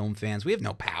because we're film fans. We have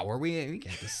no power. We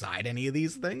can't decide any of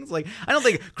these things. Like, I don't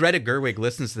think Greta Gerwig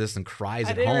listens to this and cries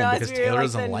at home because Taylor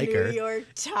doesn't like her. New York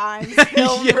Times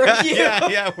film review.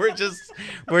 Yeah, we're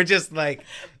just like.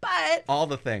 But all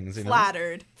the things, you know?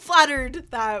 Flattered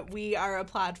that we are a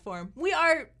platform. We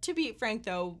are, to be frank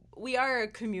though, we are a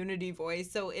community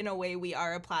voice. So in a way, we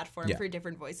are a platform for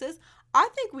different voices. I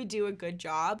think we do a good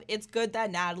job. It's good that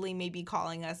Natalie may be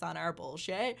calling us on our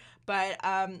bullshit, but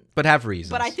have reasons.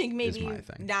 But I think maybe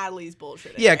Natalie's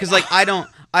bullshit. Yeah, because like I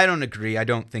don't agree. I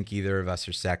don't think either of us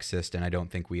are sexist, and I don't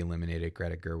think we eliminated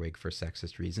Greta Gerwig for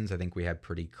sexist reasons. I think we had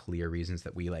pretty clear reasons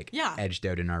that we edged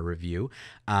out in our review.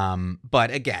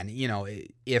 But again, you know,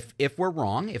 if we're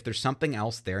wrong, if there's something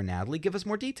else there, Natalie, give us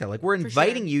more detail. Like, we're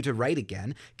inviting you to write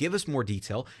again. Give us more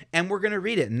detail, and we're gonna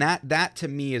read it. And that to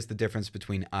me is the difference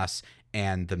between us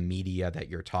and the media that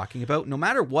you're talking about. No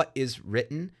matter what is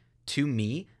written to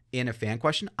me in a fan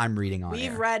question, I'm reading on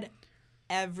air. We've read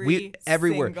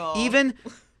every word. Even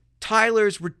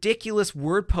Tyler's ridiculous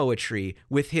word poetry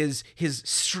with his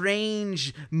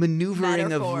strange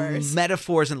maneuvering of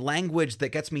metaphors and language that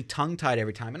gets me tongue-tied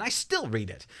every time, and I still read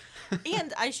it.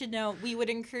 And I should know, we would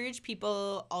encourage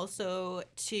people also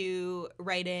to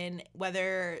write in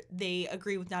whether they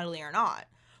agree with Natalie or not.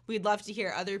 We'd love to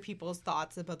hear other people's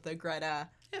thoughts about the Greta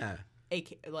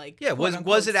Yeah, quote, was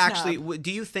unquote, it actually? snub.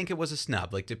 Do you think it was a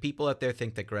snub? Like, do people out there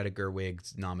think that Greta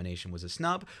Gerwig's nomination was a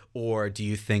snub, or do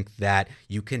you think that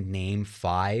you can name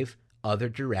 5 other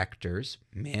directors,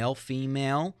 male,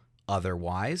 female,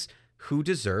 otherwise, who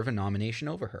deserve a nomination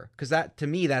over her? Because that, to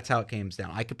me, that's how it came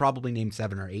down. I could probably name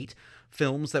 7 or 8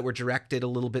 films that were directed a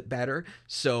little bit better.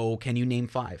 So, can you name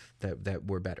 5 that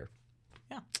were better?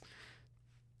 Yeah.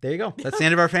 There you go. That's the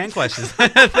end of our fan questions.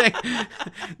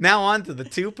 Now on to the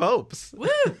 2 popes. Woo!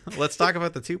 Let's talk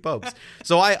about the 2 popes.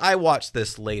 So I watched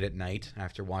this late at night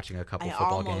after watching a couple I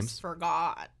football almost games.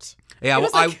 forgot. Yeah, It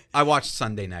was like I watched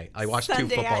Sunday night. I watched 2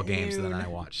 Sunday football at games and then noon. I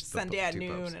watched the Sunday at 2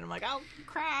 noon, popes. and I'm like, oh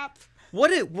crap.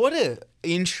 What a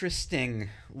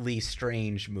interestingly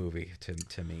strange movie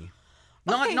to me.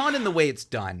 Okay. Not in the way it's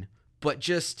done, but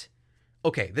just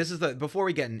okay. This is before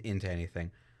we get into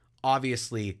anything.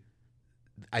 Obviously,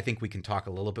 I think we can talk a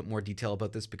little bit more detail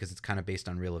about this because it's kind of based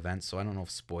on real events. So I don't know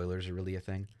if spoilers are really a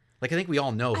thing. Like I think we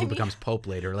all know who becomes Pope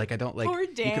later. Like I don't like. Poor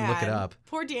Dan. You can look it up.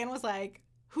 Poor Dan was like,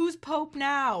 "Who's Pope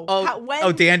now?"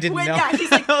 Dan didn't know. Yeah,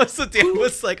 he's like, so Dan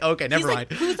was like, okay, never he's mind.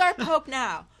 like, "Who's our Pope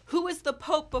now? Who was the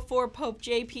Pope before Pope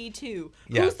JP2?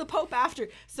 Yeah. Who's the Pope after?"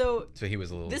 So he was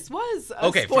a little. this was a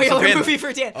Okay, spoiler Dan- movie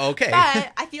for Dan. Okay.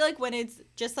 But I feel like when it's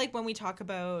just like when we talk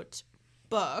about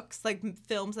books, like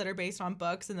films that are based on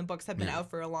books and the books have been out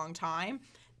for a long time,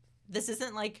 this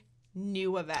isn't like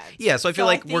new events. Yeah, so I feel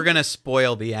like think we're gonna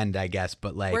spoil the end, I guess,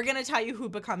 but like we're gonna tell you who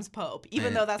becomes Pope,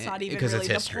 even though that's not even because really it's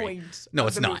the history. point. No, of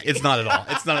it's the not. movie. It's not at all.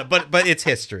 It's not. But it's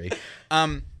history.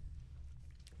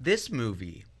 This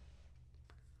movie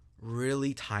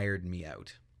really tired me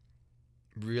out.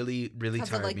 Really Because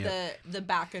tired of like me out. the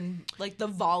back and like the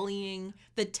volleying,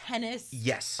 the tennis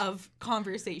Yes. of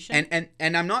conversation.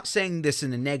 And I'm not saying this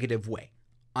in a negative way.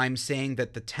 I'm saying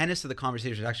that the tennis of the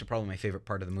conversation is actually probably my favorite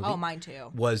part of the movie. oh, mine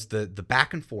too. Was the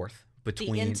back and forth The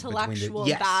between intellectual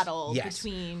yes, battle yes.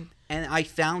 between. And I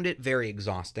found it very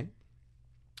exhausting.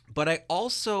 But I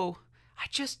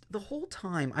just the whole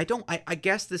time I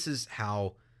guess this is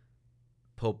how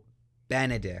Pope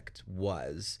Benedict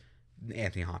was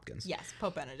Anthony Hopkins. Yes,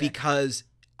 Pope Benedict. Because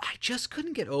I just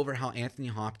couldn't get over how Anthony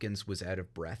Hopkins was out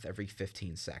of breath every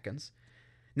 15 seconds.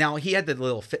 Now, he had the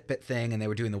little Fitbit thing and they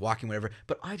were doing the walking, whatever,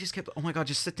 but I just kept, oh my God,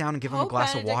 just sit down and give him a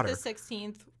glass of water. Pope Benedict the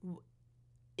 16th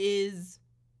is,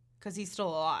 because he's still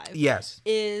alive, Yes.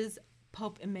 is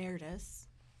Pope Emeritus,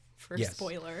 for Yes.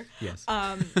 spoiler, Yes.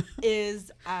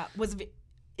 is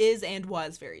and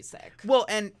was very sick. Well,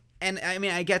 and I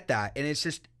mean, I get that. And it's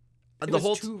just, the was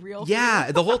whole too real for yeah,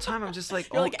 you. the whole time I'm just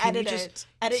like, You're oh, like, can you edit just it.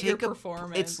 Edit your take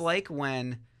performance. It's like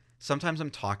when sometimes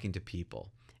I'm talking to people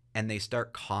and they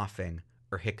start coughing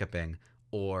or hiccuping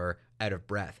or out of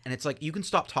breath, and it's like you can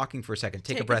stop talking for a second,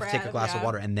 take a breath, take a glass of yeah.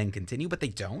 water, and then continue, but they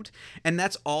don't. And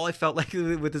that's all I felt like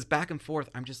with this back and forth.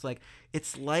 I'm just like,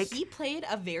 it's like He played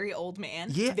a very old man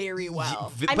yeah, very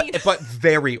well. yeah, I mean, but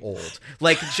very old.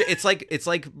 Like it's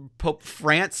like Pope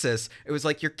Francis. It was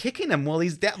like you're kicking him while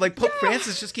he's dead. Like Pope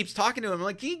Francis just keeps talking to him. I'm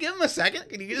like, can you give him a second?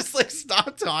 Can you just like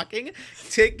stop talking?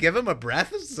 Give him a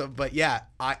breath. So, but yeah,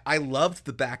 I loved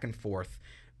the back and forth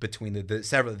between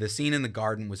the scene in the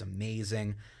garden was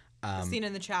amazing. the scene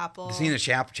in the chapel. The scene in the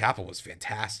chapel was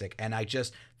fantastic, and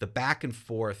the back and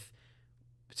forth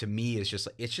to me is just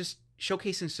it's just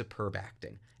showcasing superb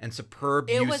acting and superb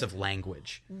use of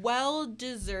language.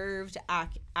 Well-deserved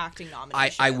acting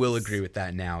nominations. I will agree with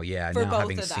that now. Yeah, For now both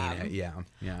having of seen them. it. Yeah.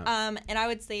 And I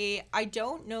would say I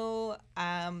don't know.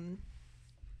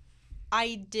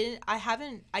 I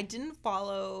didn't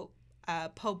follow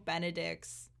Pope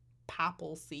Benedict's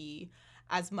papacy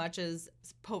as much as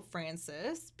Pope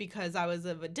Francis because I was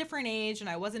of a different age and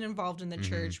I wasn't involved in the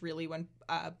church really when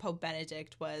Pope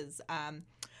Benedict was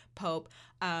Pope.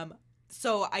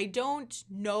 So I don't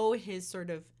know his sort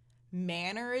of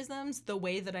mannerisms the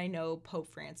way that I know Pope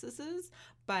Francis's,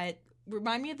 but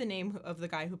remind me of the name of the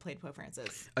guy who played Pope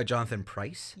Francis. Jonathan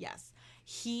Pryce. Yes.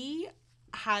 He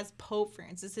has Pope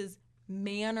Francis's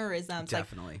mannerisms.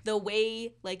 Definitely. Like the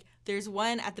way, like, there's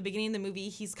one at the beginning of the movie,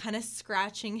 he's kind of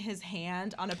scratching his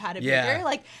hand on a pad of paper.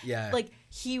 Like, like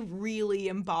he really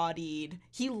embodied,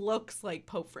 he looks like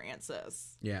Pope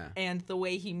Francis. Yeah. And the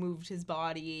way he moved his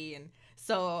body. And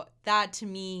so that to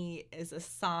me is a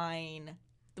sign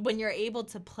when you're able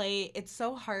to play, it's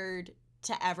so hard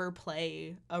to ever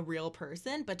play a real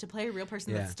person, but to play a real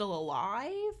person that's still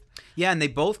alive. Yeah, and they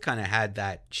both kind of had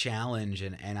that challenge,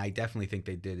 and I definitely think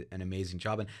they did an amazing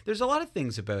job. And there's a lot of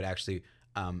things about actually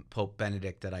Pope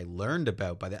Benedict that I learned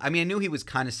about by that. I mean, I knew he was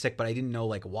kind of sick, but I didn't know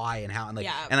like why and how, and like,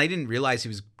 Yeah. and I didn't realize he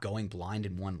was going blind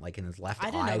in his left I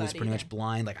didn't know eye that was pretty either. much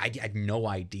blind. Like I had no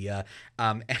idea.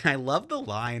 And I love the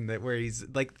line that where he's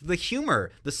like the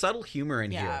subtle humor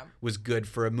in Yeah. here was good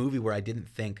for a movie where I didn't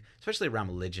think, especially around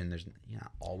religion. There's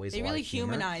always They a lot really of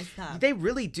humor. humanize them. They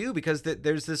really do, because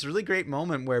there's this really great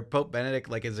moment where Pope Benedict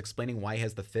like is explaining why he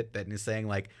has the Fitbit, and he's saying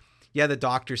like, yeah, the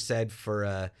doctor said for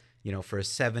a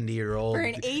 70-year-old, For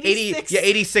an 86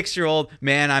 86-year-old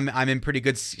man, I'm in pretty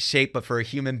good shape, but for a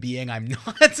human being, I'm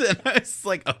not. And I was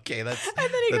like, okay, that's And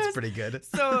then he goes, pretty good.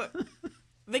 So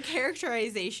the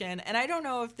characterization, and I don't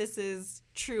know if this is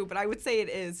true, but I would say it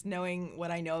is, knowing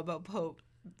what I know about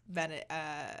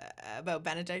about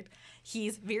Benedict.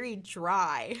 He's very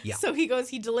dry. Yeah. So he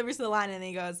delivers the line, and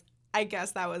he goes, I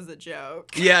guess that was a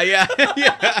joke. Yeah,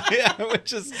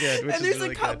 which is good. And there's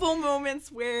a couple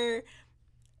moments where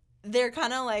they're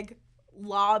kind of like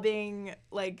lobbing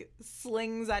like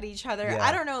slings at each other. Yeah.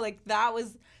 I don't know, like that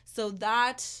was, so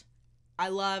that I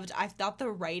loved. I thought the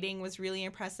writing was really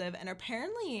impressive, and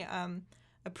apparently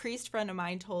a priest friend of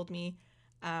mine told me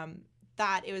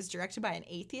that it was directed by an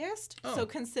atheist. Oh. So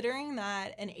considering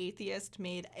that an atheist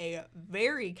made a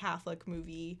very Catholic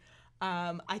movie,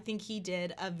 I think he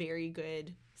did a very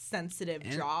good, sensitive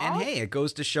job. And hey, it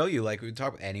goes to show you, like we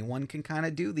talk, anyone can kind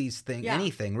of do these things, Yeah.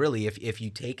 anything really, if you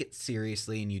take it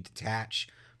seriously and you detach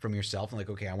from yourself and like,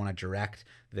 okay, I want to direct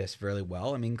this really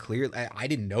well. I mean, clearly, I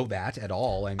didn't know that at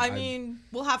all. I mean,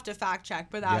 we'll have to fact check,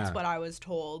 but that's Yeah. what I was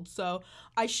told. So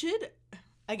I should,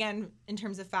 again, in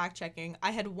terms of fact checking, I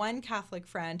had one Catholic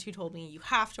friend who told me, you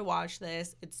have to watch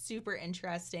this. It's super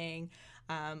interesting.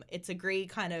 It's a great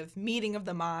kind of meeting of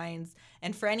the minds.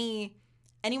 And for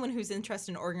anyone who's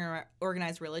interested in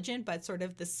organized religion, but sort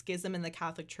of the schism in the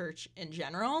Catholic Church in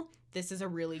general, this is a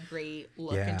really great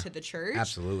look Yeah, into the church.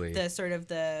 absolutely. The sort of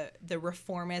the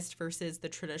reformist versus the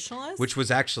traditionalist. which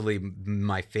was actually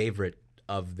my favorite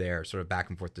of their sort of back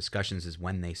and forth discussions, is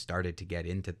when they started to get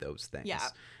into those things. Yeah.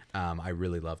 I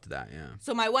really loved that. Yeah.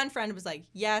 So my one friend was like,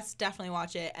 yes, definitely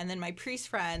watch it. And then my priest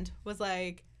friend was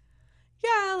like,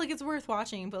 yeah, like it's worth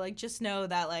watching, but like just know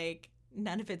that like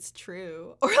none of it's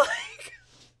true. Or like,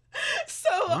 so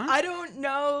What? I don't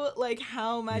know like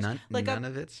how much, like None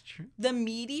of it's true. the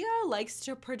media likes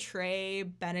to portray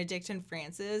Benedict and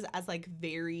Francis as like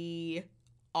very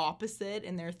opposite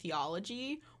in their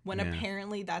theology, when Yeah.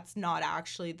 apparently that's not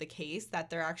actually the case, that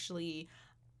they're actually,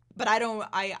 but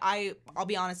I'll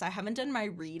be honest, I haven't done my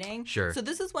reading. Sure. So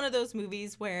this is one of those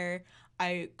movies where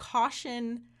I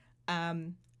caution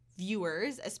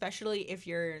viewers, especially if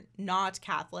you're not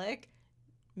Catholic,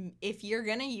 if you're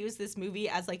gonna use this movie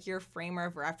as like your framer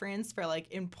of reference for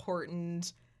like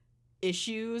important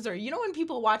issues, or when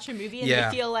people watch a movie and Yeah.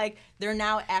 they feel like they're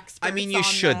now experts. I mean, you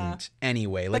shouldn't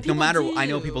anyway. Like, no people matter, I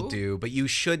know people do. do, but you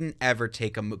shouldn't ever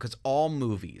take a because all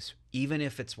movies, even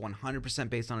if it's 100%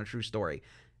 based on a true story,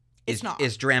 It's not.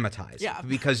 is dramatized. Yeah.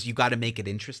 Because you got to make it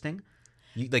interesting.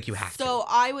 You have to. So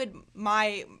I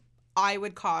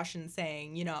would caution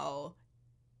saying,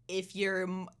 if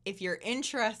you're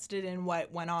interested in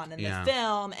what went on in Yeah. the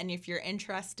film, and if you're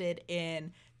interested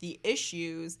in the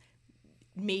issues,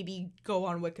 maybe go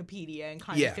on Wikipedia and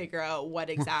kind Yeah. of figure out what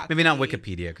exactly. Maybe not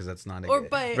Wikipedia, because that's not. But-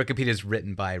 Wikipedia is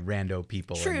written by rando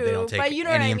people, and they True, don't take but you know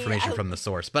what any I mean. information from the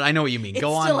source. But I know what you mean. It's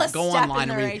Go still on, a go step online in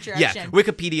and the read. right Yeah, direction.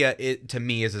 Wikipedia to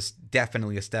me is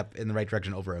definitely a step in the right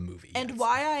direction over a movie. And yes.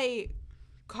 why I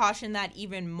caution that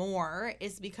even more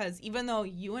is because even though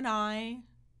you and I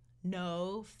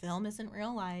know film isn't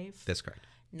real life, That's correct.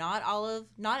 not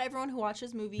everyone who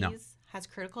watches movies has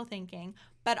critical thinking,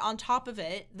 but on top of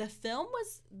it, the film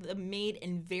was made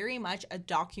in very much a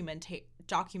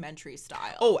documentary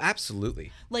style. Oh,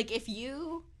 absolutely. Like if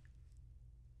you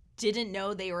didn't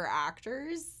know they were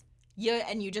actors,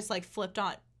 and you just like clicked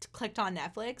on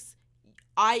Netflix,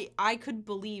 I could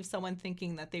believe someone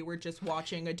thinking that they were just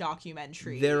watching a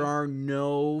documentary. There are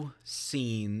no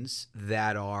scenes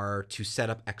that are to set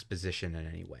up exposition in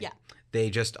any way. Yeah. They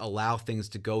just allow things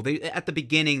to go. They at the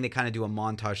beginning they kind of do a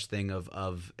montage thing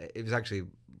of it was actually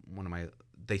one of my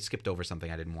they skipped over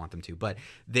something I didn't want them to, but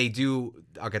they do.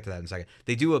 I'll get to that in a second.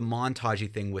 They do a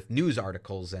montagey thing with news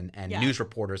articles and Yeah. news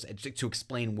reporters to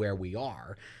explain where we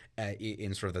are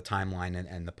in sort of the timeline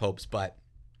and the popes. But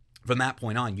from that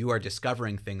point on, you are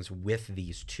discovering things with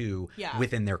these two Yeah.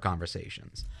 within their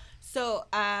conversations. So,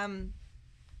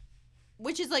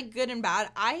 which is like good and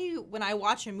bad. When I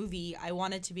watch a movie, I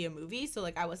want it to be a movie. So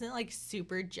like I wasn't like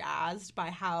super jazzed by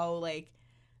how like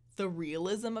the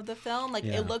realism of the film. Like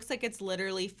Yeah. it looks like it's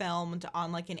literally filmed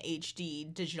on like an HD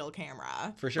digital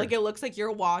camera. For sure. Like it looks like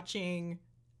you're watching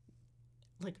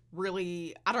like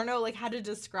really, I don't know like how to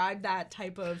describe that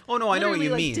type of. Oh no, I know what literally,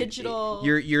 you like, mean. Digital.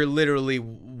 You're literally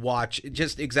watch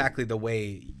just exactly the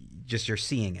way just you're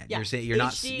seeing it. Yeah. You're saying you're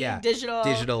not HD,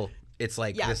 digital. It's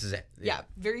like this is it. Yeah,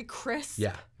 very crisp.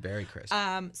 Yeah, very crisp.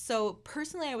 So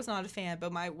personally, I was not a fan,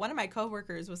 but one of my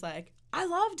coworkers was like, I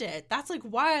loved it. That's like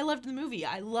why I loved the movie.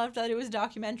 I loved that it was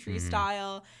documentary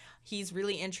style. He's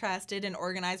really interested in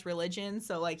organized religion,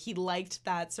 so like he liked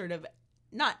that sort of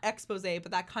not expose,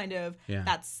 but that kind of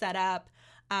that setup.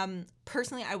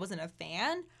 Personally, I wasn't a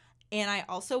fan, and I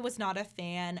also was not a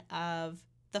fan of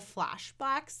the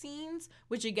flashback scenes,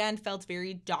 which again felt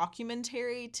very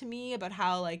documentary to me about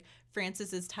how like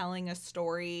Francis is telling a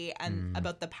story and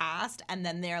about the past, and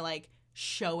then they're like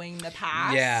showing the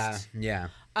past. Yeah.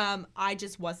 I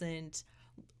just wasn't.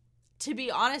 To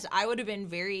be honest, I would have been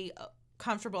very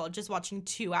comfortable just watching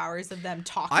 2 hours of them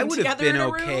talking. I would have together been in a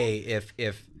okay room.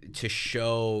 if to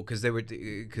show because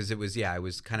it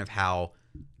was kind of how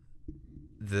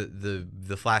the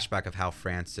flashback of how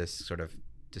Francis sort of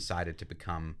decided to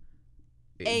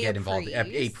get involved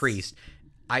a priest.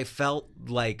 I felt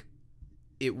like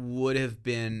it would have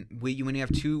been when you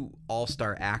have two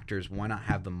all-star actors, why not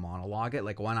have them monologue it?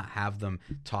 Like why not have them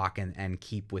talk and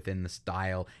keep within the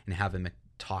style and have them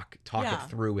talk it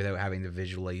through without having to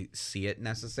visually see it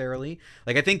necessarily.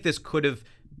 Like I think this could have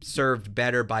served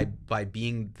better by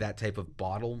being that type of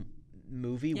bottle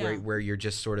movie where you're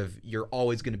just sort of you're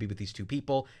always going to be with these two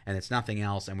people and it's nothing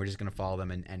else and we're just going to follow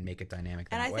them and make it dynamic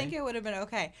that and I way. think it would have been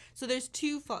okay. So there's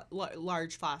two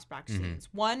large flashback scenes.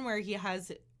 One where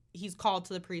he's called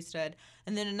to the priesthood,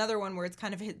 and then another one where it's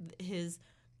kind of his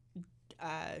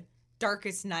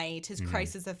darkest night, his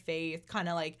crisis of faith, kind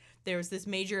of like there was this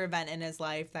major event in his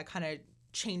life that kind of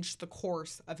changed the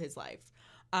course of his life.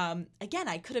 Again,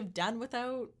 I could have done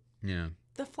without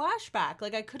the flashback.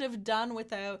 Like I could have done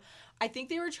without. I think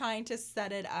they were trying to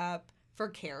set it up for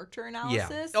character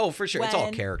analysis. Yeah. Oh, for sure. It's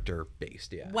all character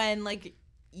based. Yeah. When like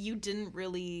you didn't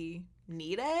really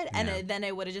need it, and then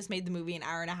it would have just made the movie an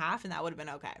hour and a half, and that would have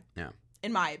been okay. Yeah.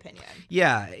 In my opinion.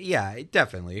 Yeah. It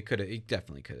definitely could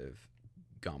have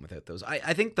gone without those.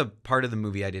 I think the part of the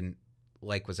movie I didn't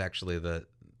like was actually the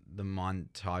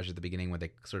montage at the beginning where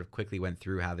they sort of quickly went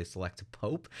through how they select a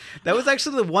pope. That was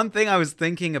actually the one thing I was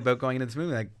thinking about going into this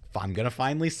movie. Like, I'm gonna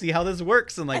finally see how this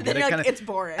works, and then it's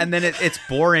boring. And then it's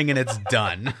boring and it's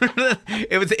done.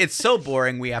 It's so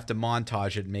boring. We have to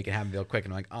montage it and make it happen real quick.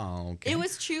 And I'm like, oh, okay. It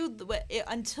was true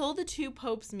until the two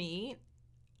popes meet.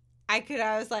 I'm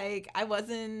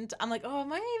like, oh,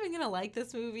 am I even gonna like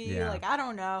this movie? Yeah. Like, I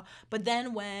don't know. But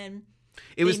then when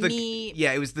it was meet,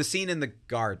 it was the scene in the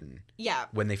garden. Yeah.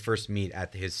 When they first meet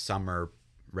at his summer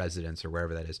residence or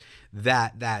wherever that is.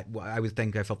 That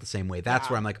I felt the same way. That's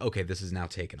where I'm like, okay, this is now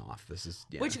taken off. This is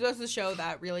which goes to show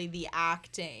that really the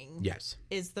acting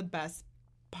is the best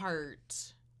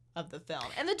part of the film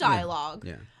and the dialogue.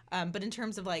 Yeah. But in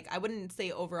terms of like, I wouldn't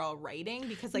say overall writing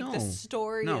because like the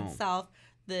story itself.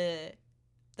 The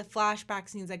flashback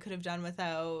scenes I could have done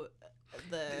without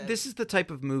This is the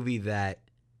type of movie that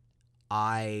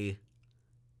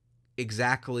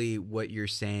exactly what you're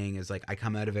saying is like I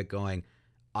come out of it going,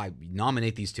 I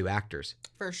nominate these two actors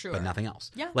for sure, but nothing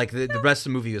else. Yeah, like the rest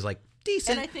of the movie was like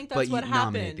decent, and I think that's what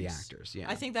happened. Nominate the actors. Yeah,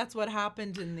 I think that's what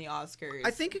happened in the Oscars.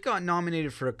 I think it got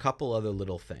nominated for a couple other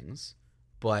little things,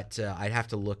 but I'd have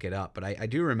to look it up. But I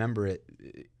do remember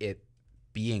it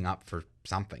being up for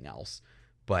something else.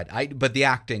 But the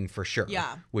acting for sure.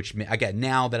 Yeah. Which again,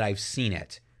 now that I've seen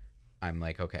it, I'm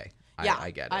like, okay,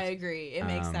 I get it. I agree. It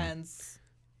makes sense.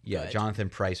 Yeah, Good. Jonathan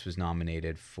Pryce was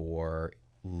nominated for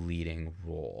leading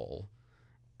role.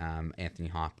 Anthony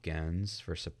Hopkins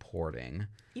for supporting.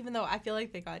 Even though I feel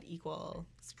like they got equal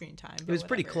screen time. It was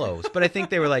pretty close, but I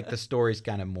think they were like the story's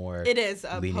kind of more. It is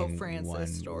a Pope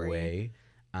Francis story. Way,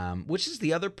 which is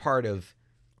the other part of.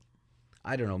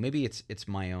 I don't know. Maybe it's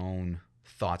my own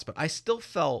thoughts, but I still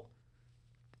felt.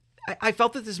 I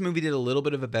felt that this movie did a little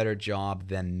bit of a better job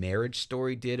than Marriage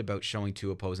Story did about showing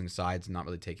two opposing sides and not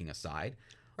really taking a side.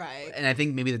 Right. And I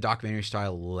think maybe the documentary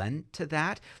style lent to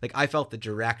that. Like I felt the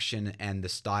direction and the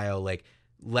style like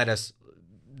let us.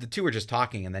 The two were just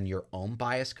talking, and then your own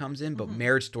bias comes in. But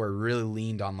Marriage Story really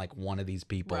leaned on like one of these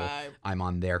people. Right. I'm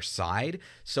on their side,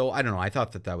 so I don't know. I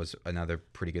thought that was another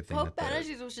pretty good thing. Pope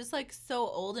Benedict was just like so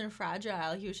old and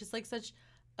fragile. He was just like such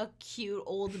a cute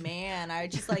old man. I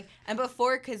just like, and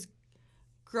before, because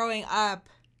growing up,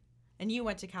 and you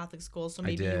went to Catholic school, so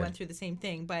maybe you went through the same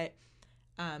thing. But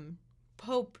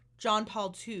Pope John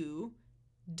Paul II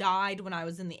died when I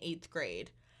was in the 8th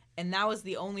grade. And that was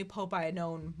the only pope I had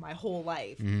known my whole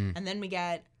life. And then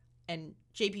and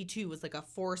JP2 was like a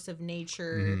force of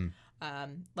nature,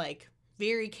 like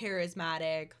very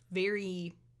charismatic,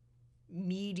 very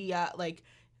media, like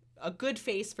a good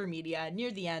face for media. Near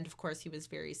the end, of course, he was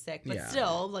very sick, but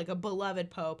still like a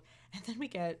beloved pope. And then we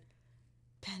get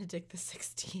Benedict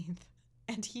XVI,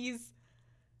 and he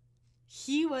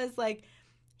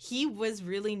was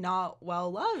really not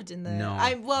well loved in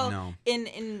the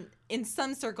in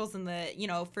some circles, in the, you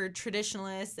know, for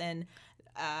traditionalists and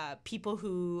people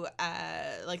who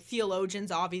like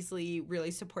theologians obviously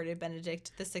really supported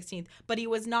Benedict XVI, but he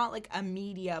was not like a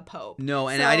media pope. No,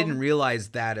 and I didn't realize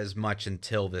that as much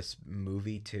until this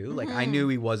movie too. Like I knew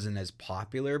he wasn't as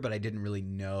popular, but I didn't really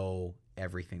know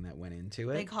everything that went into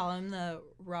it. They call him the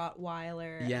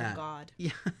Rottweiler of God.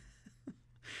 Yeah.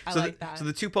 I like that. So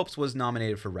The Two Popes was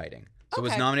nominated for writing. So it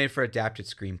was nominated for adapted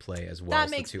screenplay as well as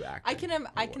the two acting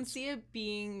I can see it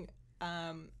being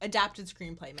adapted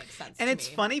screenplay makes sense. And it's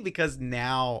funny because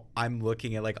now I'm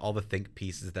looking at like all the think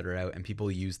pieces that are out, and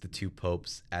people use The Two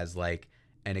Popes as like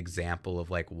an example of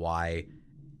like why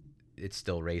it's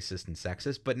still racist and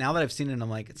sexist. But now that I've seen it, I'm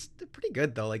like, it's pretty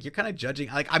good though. Like you're kind of judging.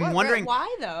 Like I'm wondering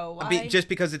why though. Why? Just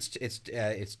because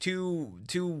it's two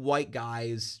white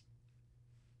guys.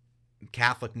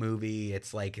 Catholic movie.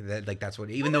 It's like that. Like that's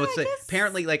what. Even though it's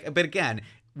apparently like. But again,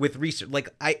 with research, like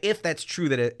if that's true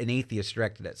that an atheist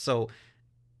directed it, so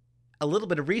a little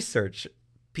bit of research,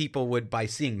 people would, by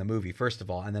seeing the movie first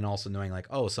of all, and then also knowing like,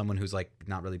 oh, someone who's like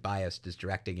not really biased is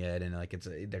directing it, and like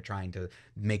they're trying to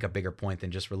make a bigger point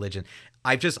than just religion.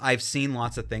 I've seen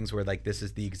lots of things where like this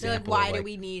is the example. Like, why do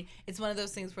we need? It's one of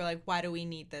those things where like, why do we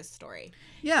need this story?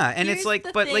 Yeah, and it's like,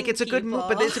 but like it's a good movie.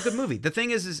 But it's a good movie. The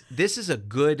thing is this is a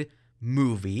good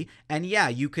movie, and yeah,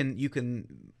 you can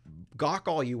gawk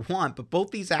all you want, but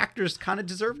both these actors kind of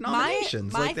deserve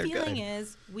nominations. My feeling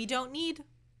is we don't need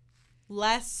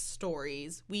less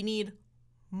stories. We need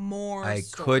more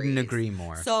stories. I couldn't agree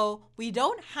more. So we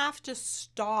don't have to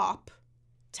stop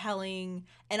telling,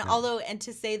 and and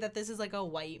to say that this is like a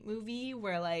white movie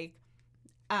where like,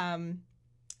 I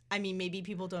mean, maybe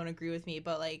people don't agree with me,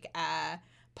 but like,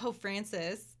 Pope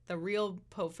Francis, the real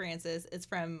Pope Francis, is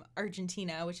from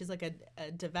Argentina, which is like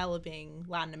a developing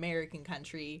Latin American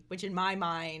country, which in my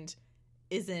mind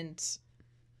isn't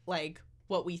like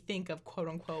what we think of quote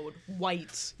unquote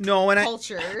white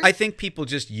culture. I think people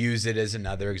just use it as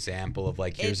another example of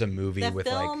like, here's a movie with like.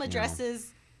 The film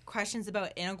addresses questions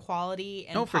about inequality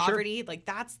and poverty. Sure. Like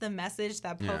that's the message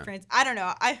that Pope Francis. I don't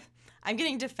know. I'm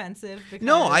getting defensive because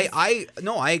I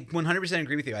 100%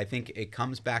 agree with you. I think it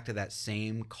comes back to that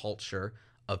same culture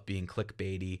of being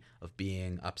clickbaity, of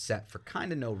being upset for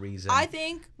kind of no reason. I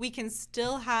think we can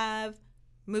still have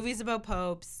movies about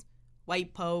popes,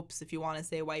 white popes, if you want to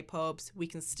say white popes. We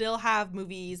can still have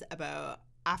movies about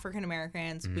African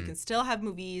Americans. We can still have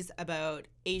movies about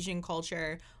Asian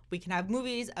culture. We can have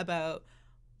movies about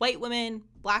white women,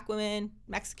 black women,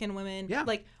 Mexican women. Yeah.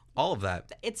 Like all of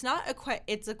that. It's not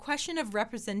it's a question of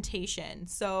representation.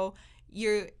 So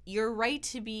you're right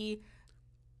to be,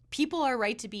 people are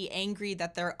right to be angry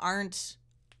that there aren't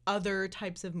other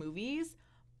types of movies,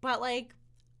 but like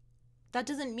that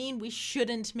doesn't mean we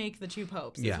shouldn't make The Two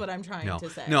Popes. Is what I'm trying to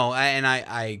say. No, and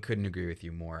I couldn't agree with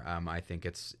you more. I think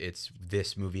it's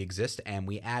this movie exists and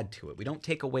we add to it. We don't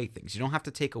take away things. You don't have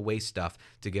to take away stuff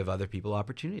to give other people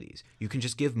opportunities. You can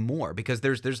just give more because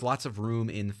there's lots of room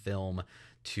in film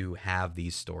to have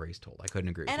these stories told. I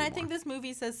couldn't agree with you more. And I think this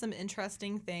movie says some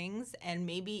interesting things, and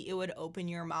maybe it would open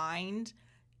your mind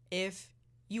if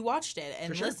you watched it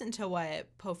and listened to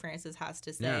what Pope Francis has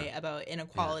to say about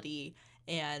inequality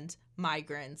and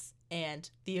migrants and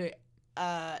the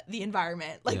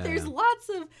environment. Like there's lots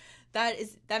of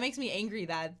that makes me angry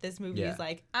that this movie is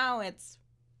like, oh, it's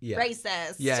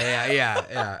racist.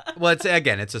 Yeah. Well,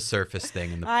 it's a surface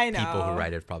thing, and the people who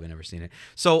write it have probably never seen it.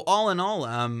 So all in all,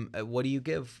 what do you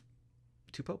give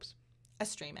Two Popes? A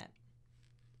stream it.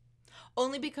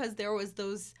 Only because there was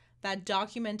that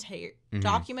documentary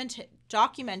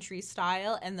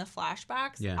style and the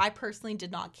flashbacks. Yeah. I personally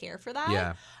did not care for that.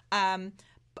 Yeah.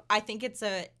 I think it's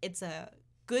a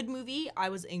good movie. I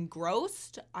was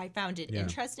engrossed. I found it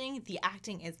interesting. The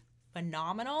acting is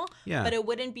phenomenal. Yeah. But it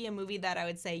wouldn't be a movie that I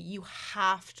would say you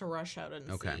have to rush out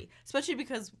and see, especially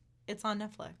because it's on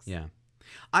Netflix. Yeah.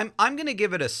 I'm going to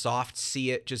give it a soft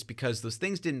see it just because those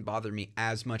things didn't bother me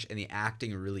as much and the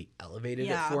acting really elevated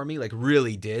it for me, like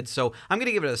really did. So I'm going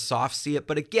to give it a soft see it.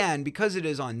 But again, because it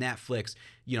is on Netflix,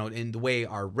 in the way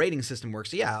our rating system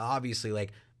works, obviously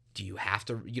like you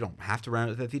don't have to run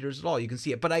it at the theaters at all. You can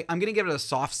see it. But I'm going to give it a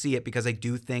soft see it because I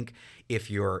do think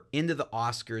if you're into the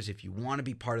Oscars, if you want to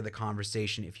be part of the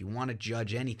conversation, if you want to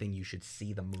judge anything, you should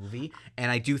see the movie.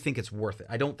 And I do think it's worth it.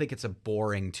 I don't think it's a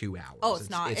boring 2 hours. Oh, it's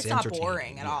not. It's not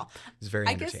boring at all. It's very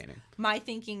entertaining. I guess my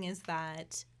thinking is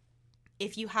that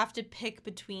if you have to pick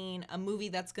between a movie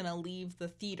that's going to leave the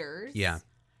theaters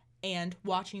and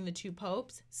watching The Two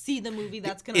Popes, see the movie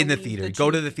that's going to in the theater.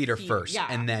 Go to the theater first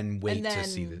and then wait to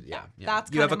see the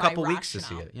That's you have a couple my weeks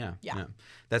rationale. to see it. Yeah.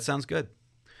 That sounds good.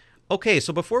 Okay,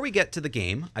 so before we get to the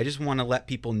game, I just want to let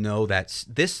people know that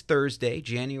this Thursday,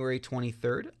 January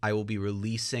 23rd, I will be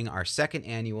releasing our second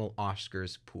annual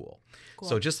Oscars pool. Cool.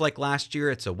 So just like last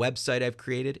year, it's a website I've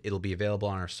created. It'll be available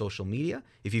on our social media.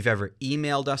 If you've ever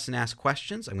emailed us and asked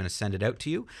questions, I'm going to send it out to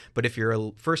you. But if you're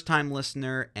a first-time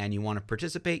listener and you want to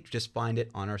participate, just find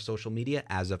it on our social media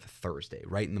as of Thursday.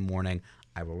 Right in the morning,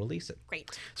 I will release it. Great.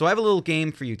 So I have a little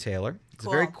game for you, Taylor. It's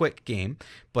cool. a very quick game,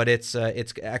 but it's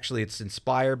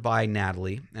inspired by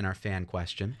Natalie and our fan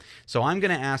question. So I'm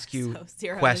going to ask you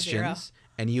questions,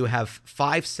 and you have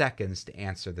 5 seconds to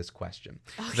answer this question.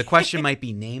 Okay. So the question might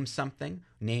be name something,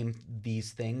 name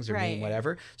these things, or name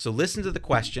whatever. So listen to the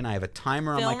question. I have a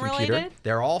timer on my computer. Related?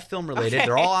 They're all film related. Okay.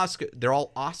 They're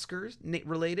all Oscars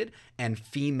related and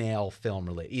female film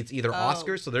related. It's either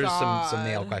Oscars, so there's some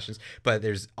male questions, but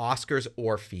there's Oscars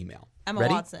or female. Emma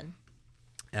Watson.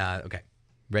 Okay.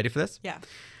 Ready for this? Yeah.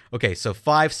 Okay, so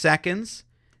 5 seconds.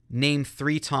 Name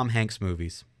 3 Tom Hanks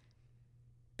movies.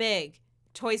 Big.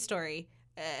 Toy Story.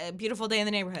 Beautiful Day in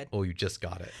the Neighborhood. Oh, you just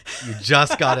got it. You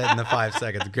just got it in the 5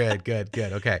 seconds. Good.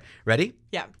 Okay. Ready?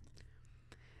 Yeah.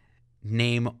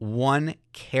 Name 1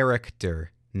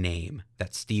 character name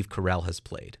that Steve Carell has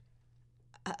played.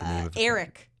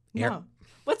 Eric. No.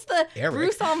 What's the Eric?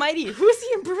 Bruce Almighty? Who's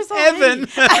he in Bruce Almighty? Evan.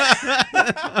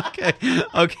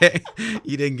 Okay.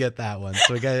 You didn't get that one.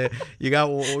 So you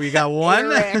got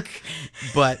one. Eric.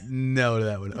 But no to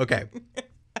that one. Okay.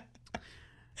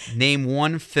 Name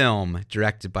 1 film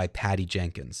directed by Patty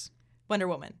Jenkins. Wonder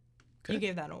Woman. Good. You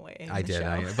gave that away. I did.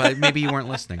 But maybe you weren't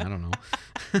listening. I don't know.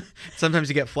 Sometimes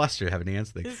you get flustered having to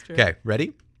answer things. It's true. Okay,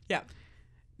 ready? Yeah.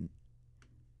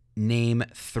 Name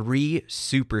 3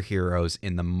 superheroes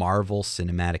in the Marvel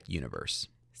Cinematic Universe.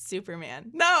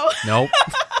 Superman. No. Nope.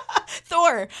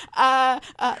 Thor. The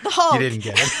Hulk. You didn't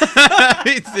get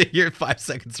it. Your 5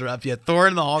 seconds are up. Yeah, Thor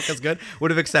and the Hulk is good.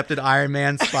 Would have accepted Iron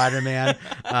Man, Spider-Man,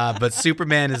 but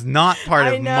Superman is not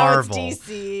part of Marvel. It's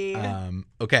DC.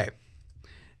 Okay.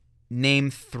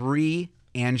 Name 3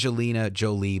 Angelina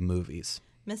Jolie movies.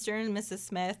 Mr. and Mrs.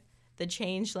 Smith, The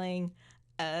Changeling.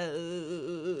 At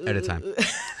a time.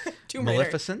 Tomb Raider.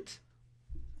 Maleficent.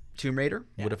 Tomb Raider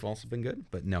would have also been good,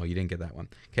 but no, you didn't get that one.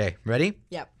 Okay, ready?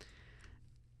 Yep.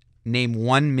 Name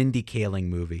 1 Mindy Kaling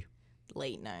movie.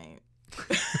 Late Night.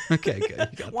 Okay, good.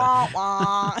 You got wah,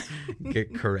 wah.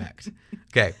 Get correct.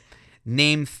 Okay.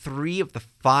 Name 3 of the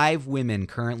 5 women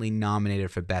currently nominated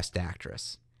for Best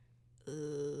Actress.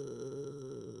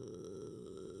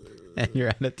 And you're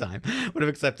out of time. Would have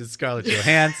accepted Scarlett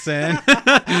Johansson.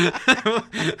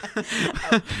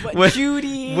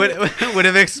 Judy. Would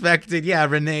have expected,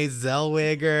 Renee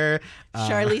Zellweger.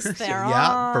 Charlize Theron.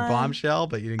 Yeah, for Bombshell,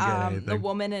 but you didn't get anything. The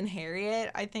Woman in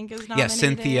Harriet, I think, is nominated. Yeah,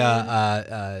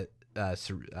 Cynthia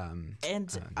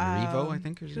Erivo, I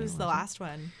think. Who's the last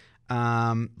one?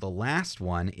 The last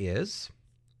one is...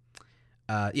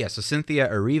 so Cynthia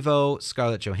Erivo,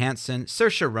 Scarlett Johansson,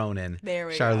 Saoirse Ronan,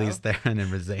 Charlize Theron,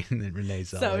 and Renee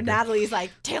Zellweger. So Natalie's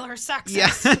like, Taylor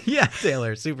sexist. Yeah,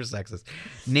 Taylor, super sexist.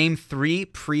 Name 3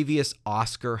 previous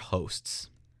Oscar hosts.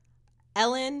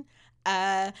 Ellen,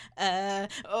 at a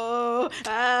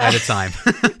time.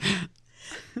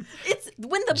 It's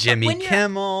Jimmy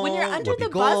Kimmel, when you're under Whoopi the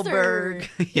Goldberg.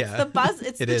 buzzer. Yeah, it's the buzz.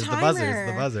 It's it the is timer. the buzzer.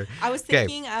 It's the buzzer. I was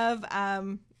thinking of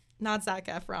not Zac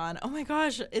Efron. Oh my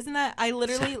gosh, isn't that I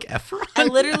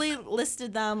literally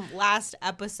listed them last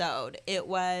episode. It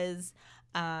was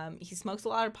he smokes a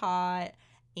lot of pot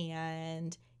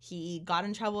and he got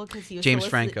in trouble because he was James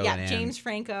Franco. James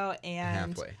Franco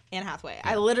and Anne Hathaway.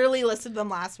 Yeah. I literally listed them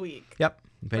last week. Yep.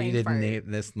 But you didn't name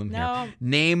this one here.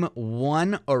 Name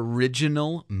 1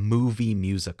 original movie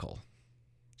musical.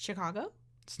 Chicago?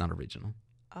 It's not original.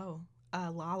 Oh.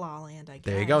 La La Land, I guess.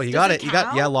 There you go. You got it. You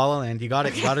got La La Land. You got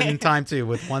it. You got it in time too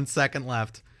with 1 second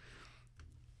left.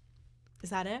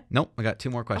 Is that it? Nope. I got 2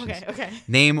 more questions. Okay.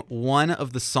 Name 1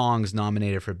 of the songs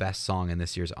nominated for Best Song in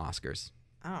this year's Oscars.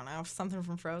 I don't know, something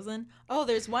from Frozen. Oh,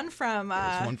 there's one from.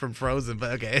 There's one from Frozen,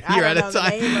 but okay, you're out of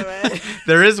time. The name of it.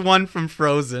 There is one from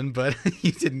Frozen, but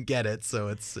you didn't get it, so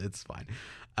it's fine.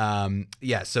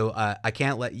 So I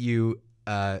can't let you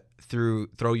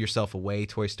Throw Yourself Away,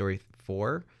 Toy Story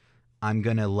 4. I'm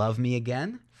Gonna Love Me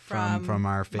Again from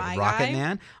our My Rocket Guy?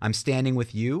 Man. I'm Standing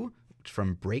With You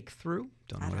from Breakthrough.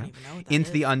 Don't know I what don't that- even know what that Into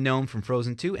is. the Unknown from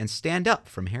Frozen 2, and Stand Up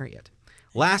from Harriet.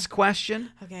 Last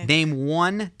question. Okay. Name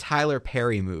one Tyler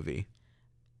Perry movie.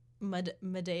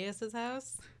 Medea's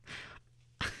house.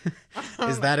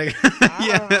 Is that a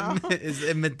Is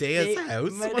it Medea's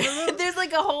house? one of them? There's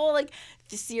like a whole like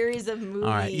series of movies. All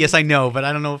right. Yes, I know, but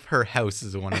I don't know if her house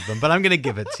is one of them. But I'm gonna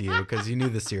give it to you because you knew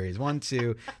the series. 1,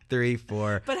 2, 3,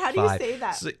 4. But how do you 5. say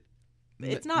that? So,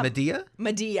 It's not Medea.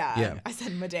 Medea. Yeah. I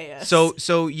said Medea's.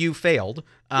 So you failed.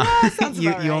 sounds you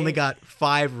about only right. got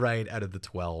 5 right out of the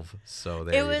 12. So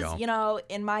there it you was, go. you know,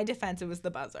 in my defense, it was the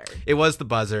buzzer. It was the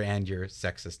buzzer and your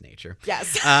sexist nature.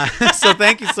 Yes. So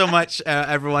thank you so much,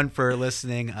 everyone, for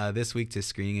listening this week to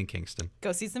Screening in Kingston.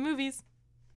 Go see some movies.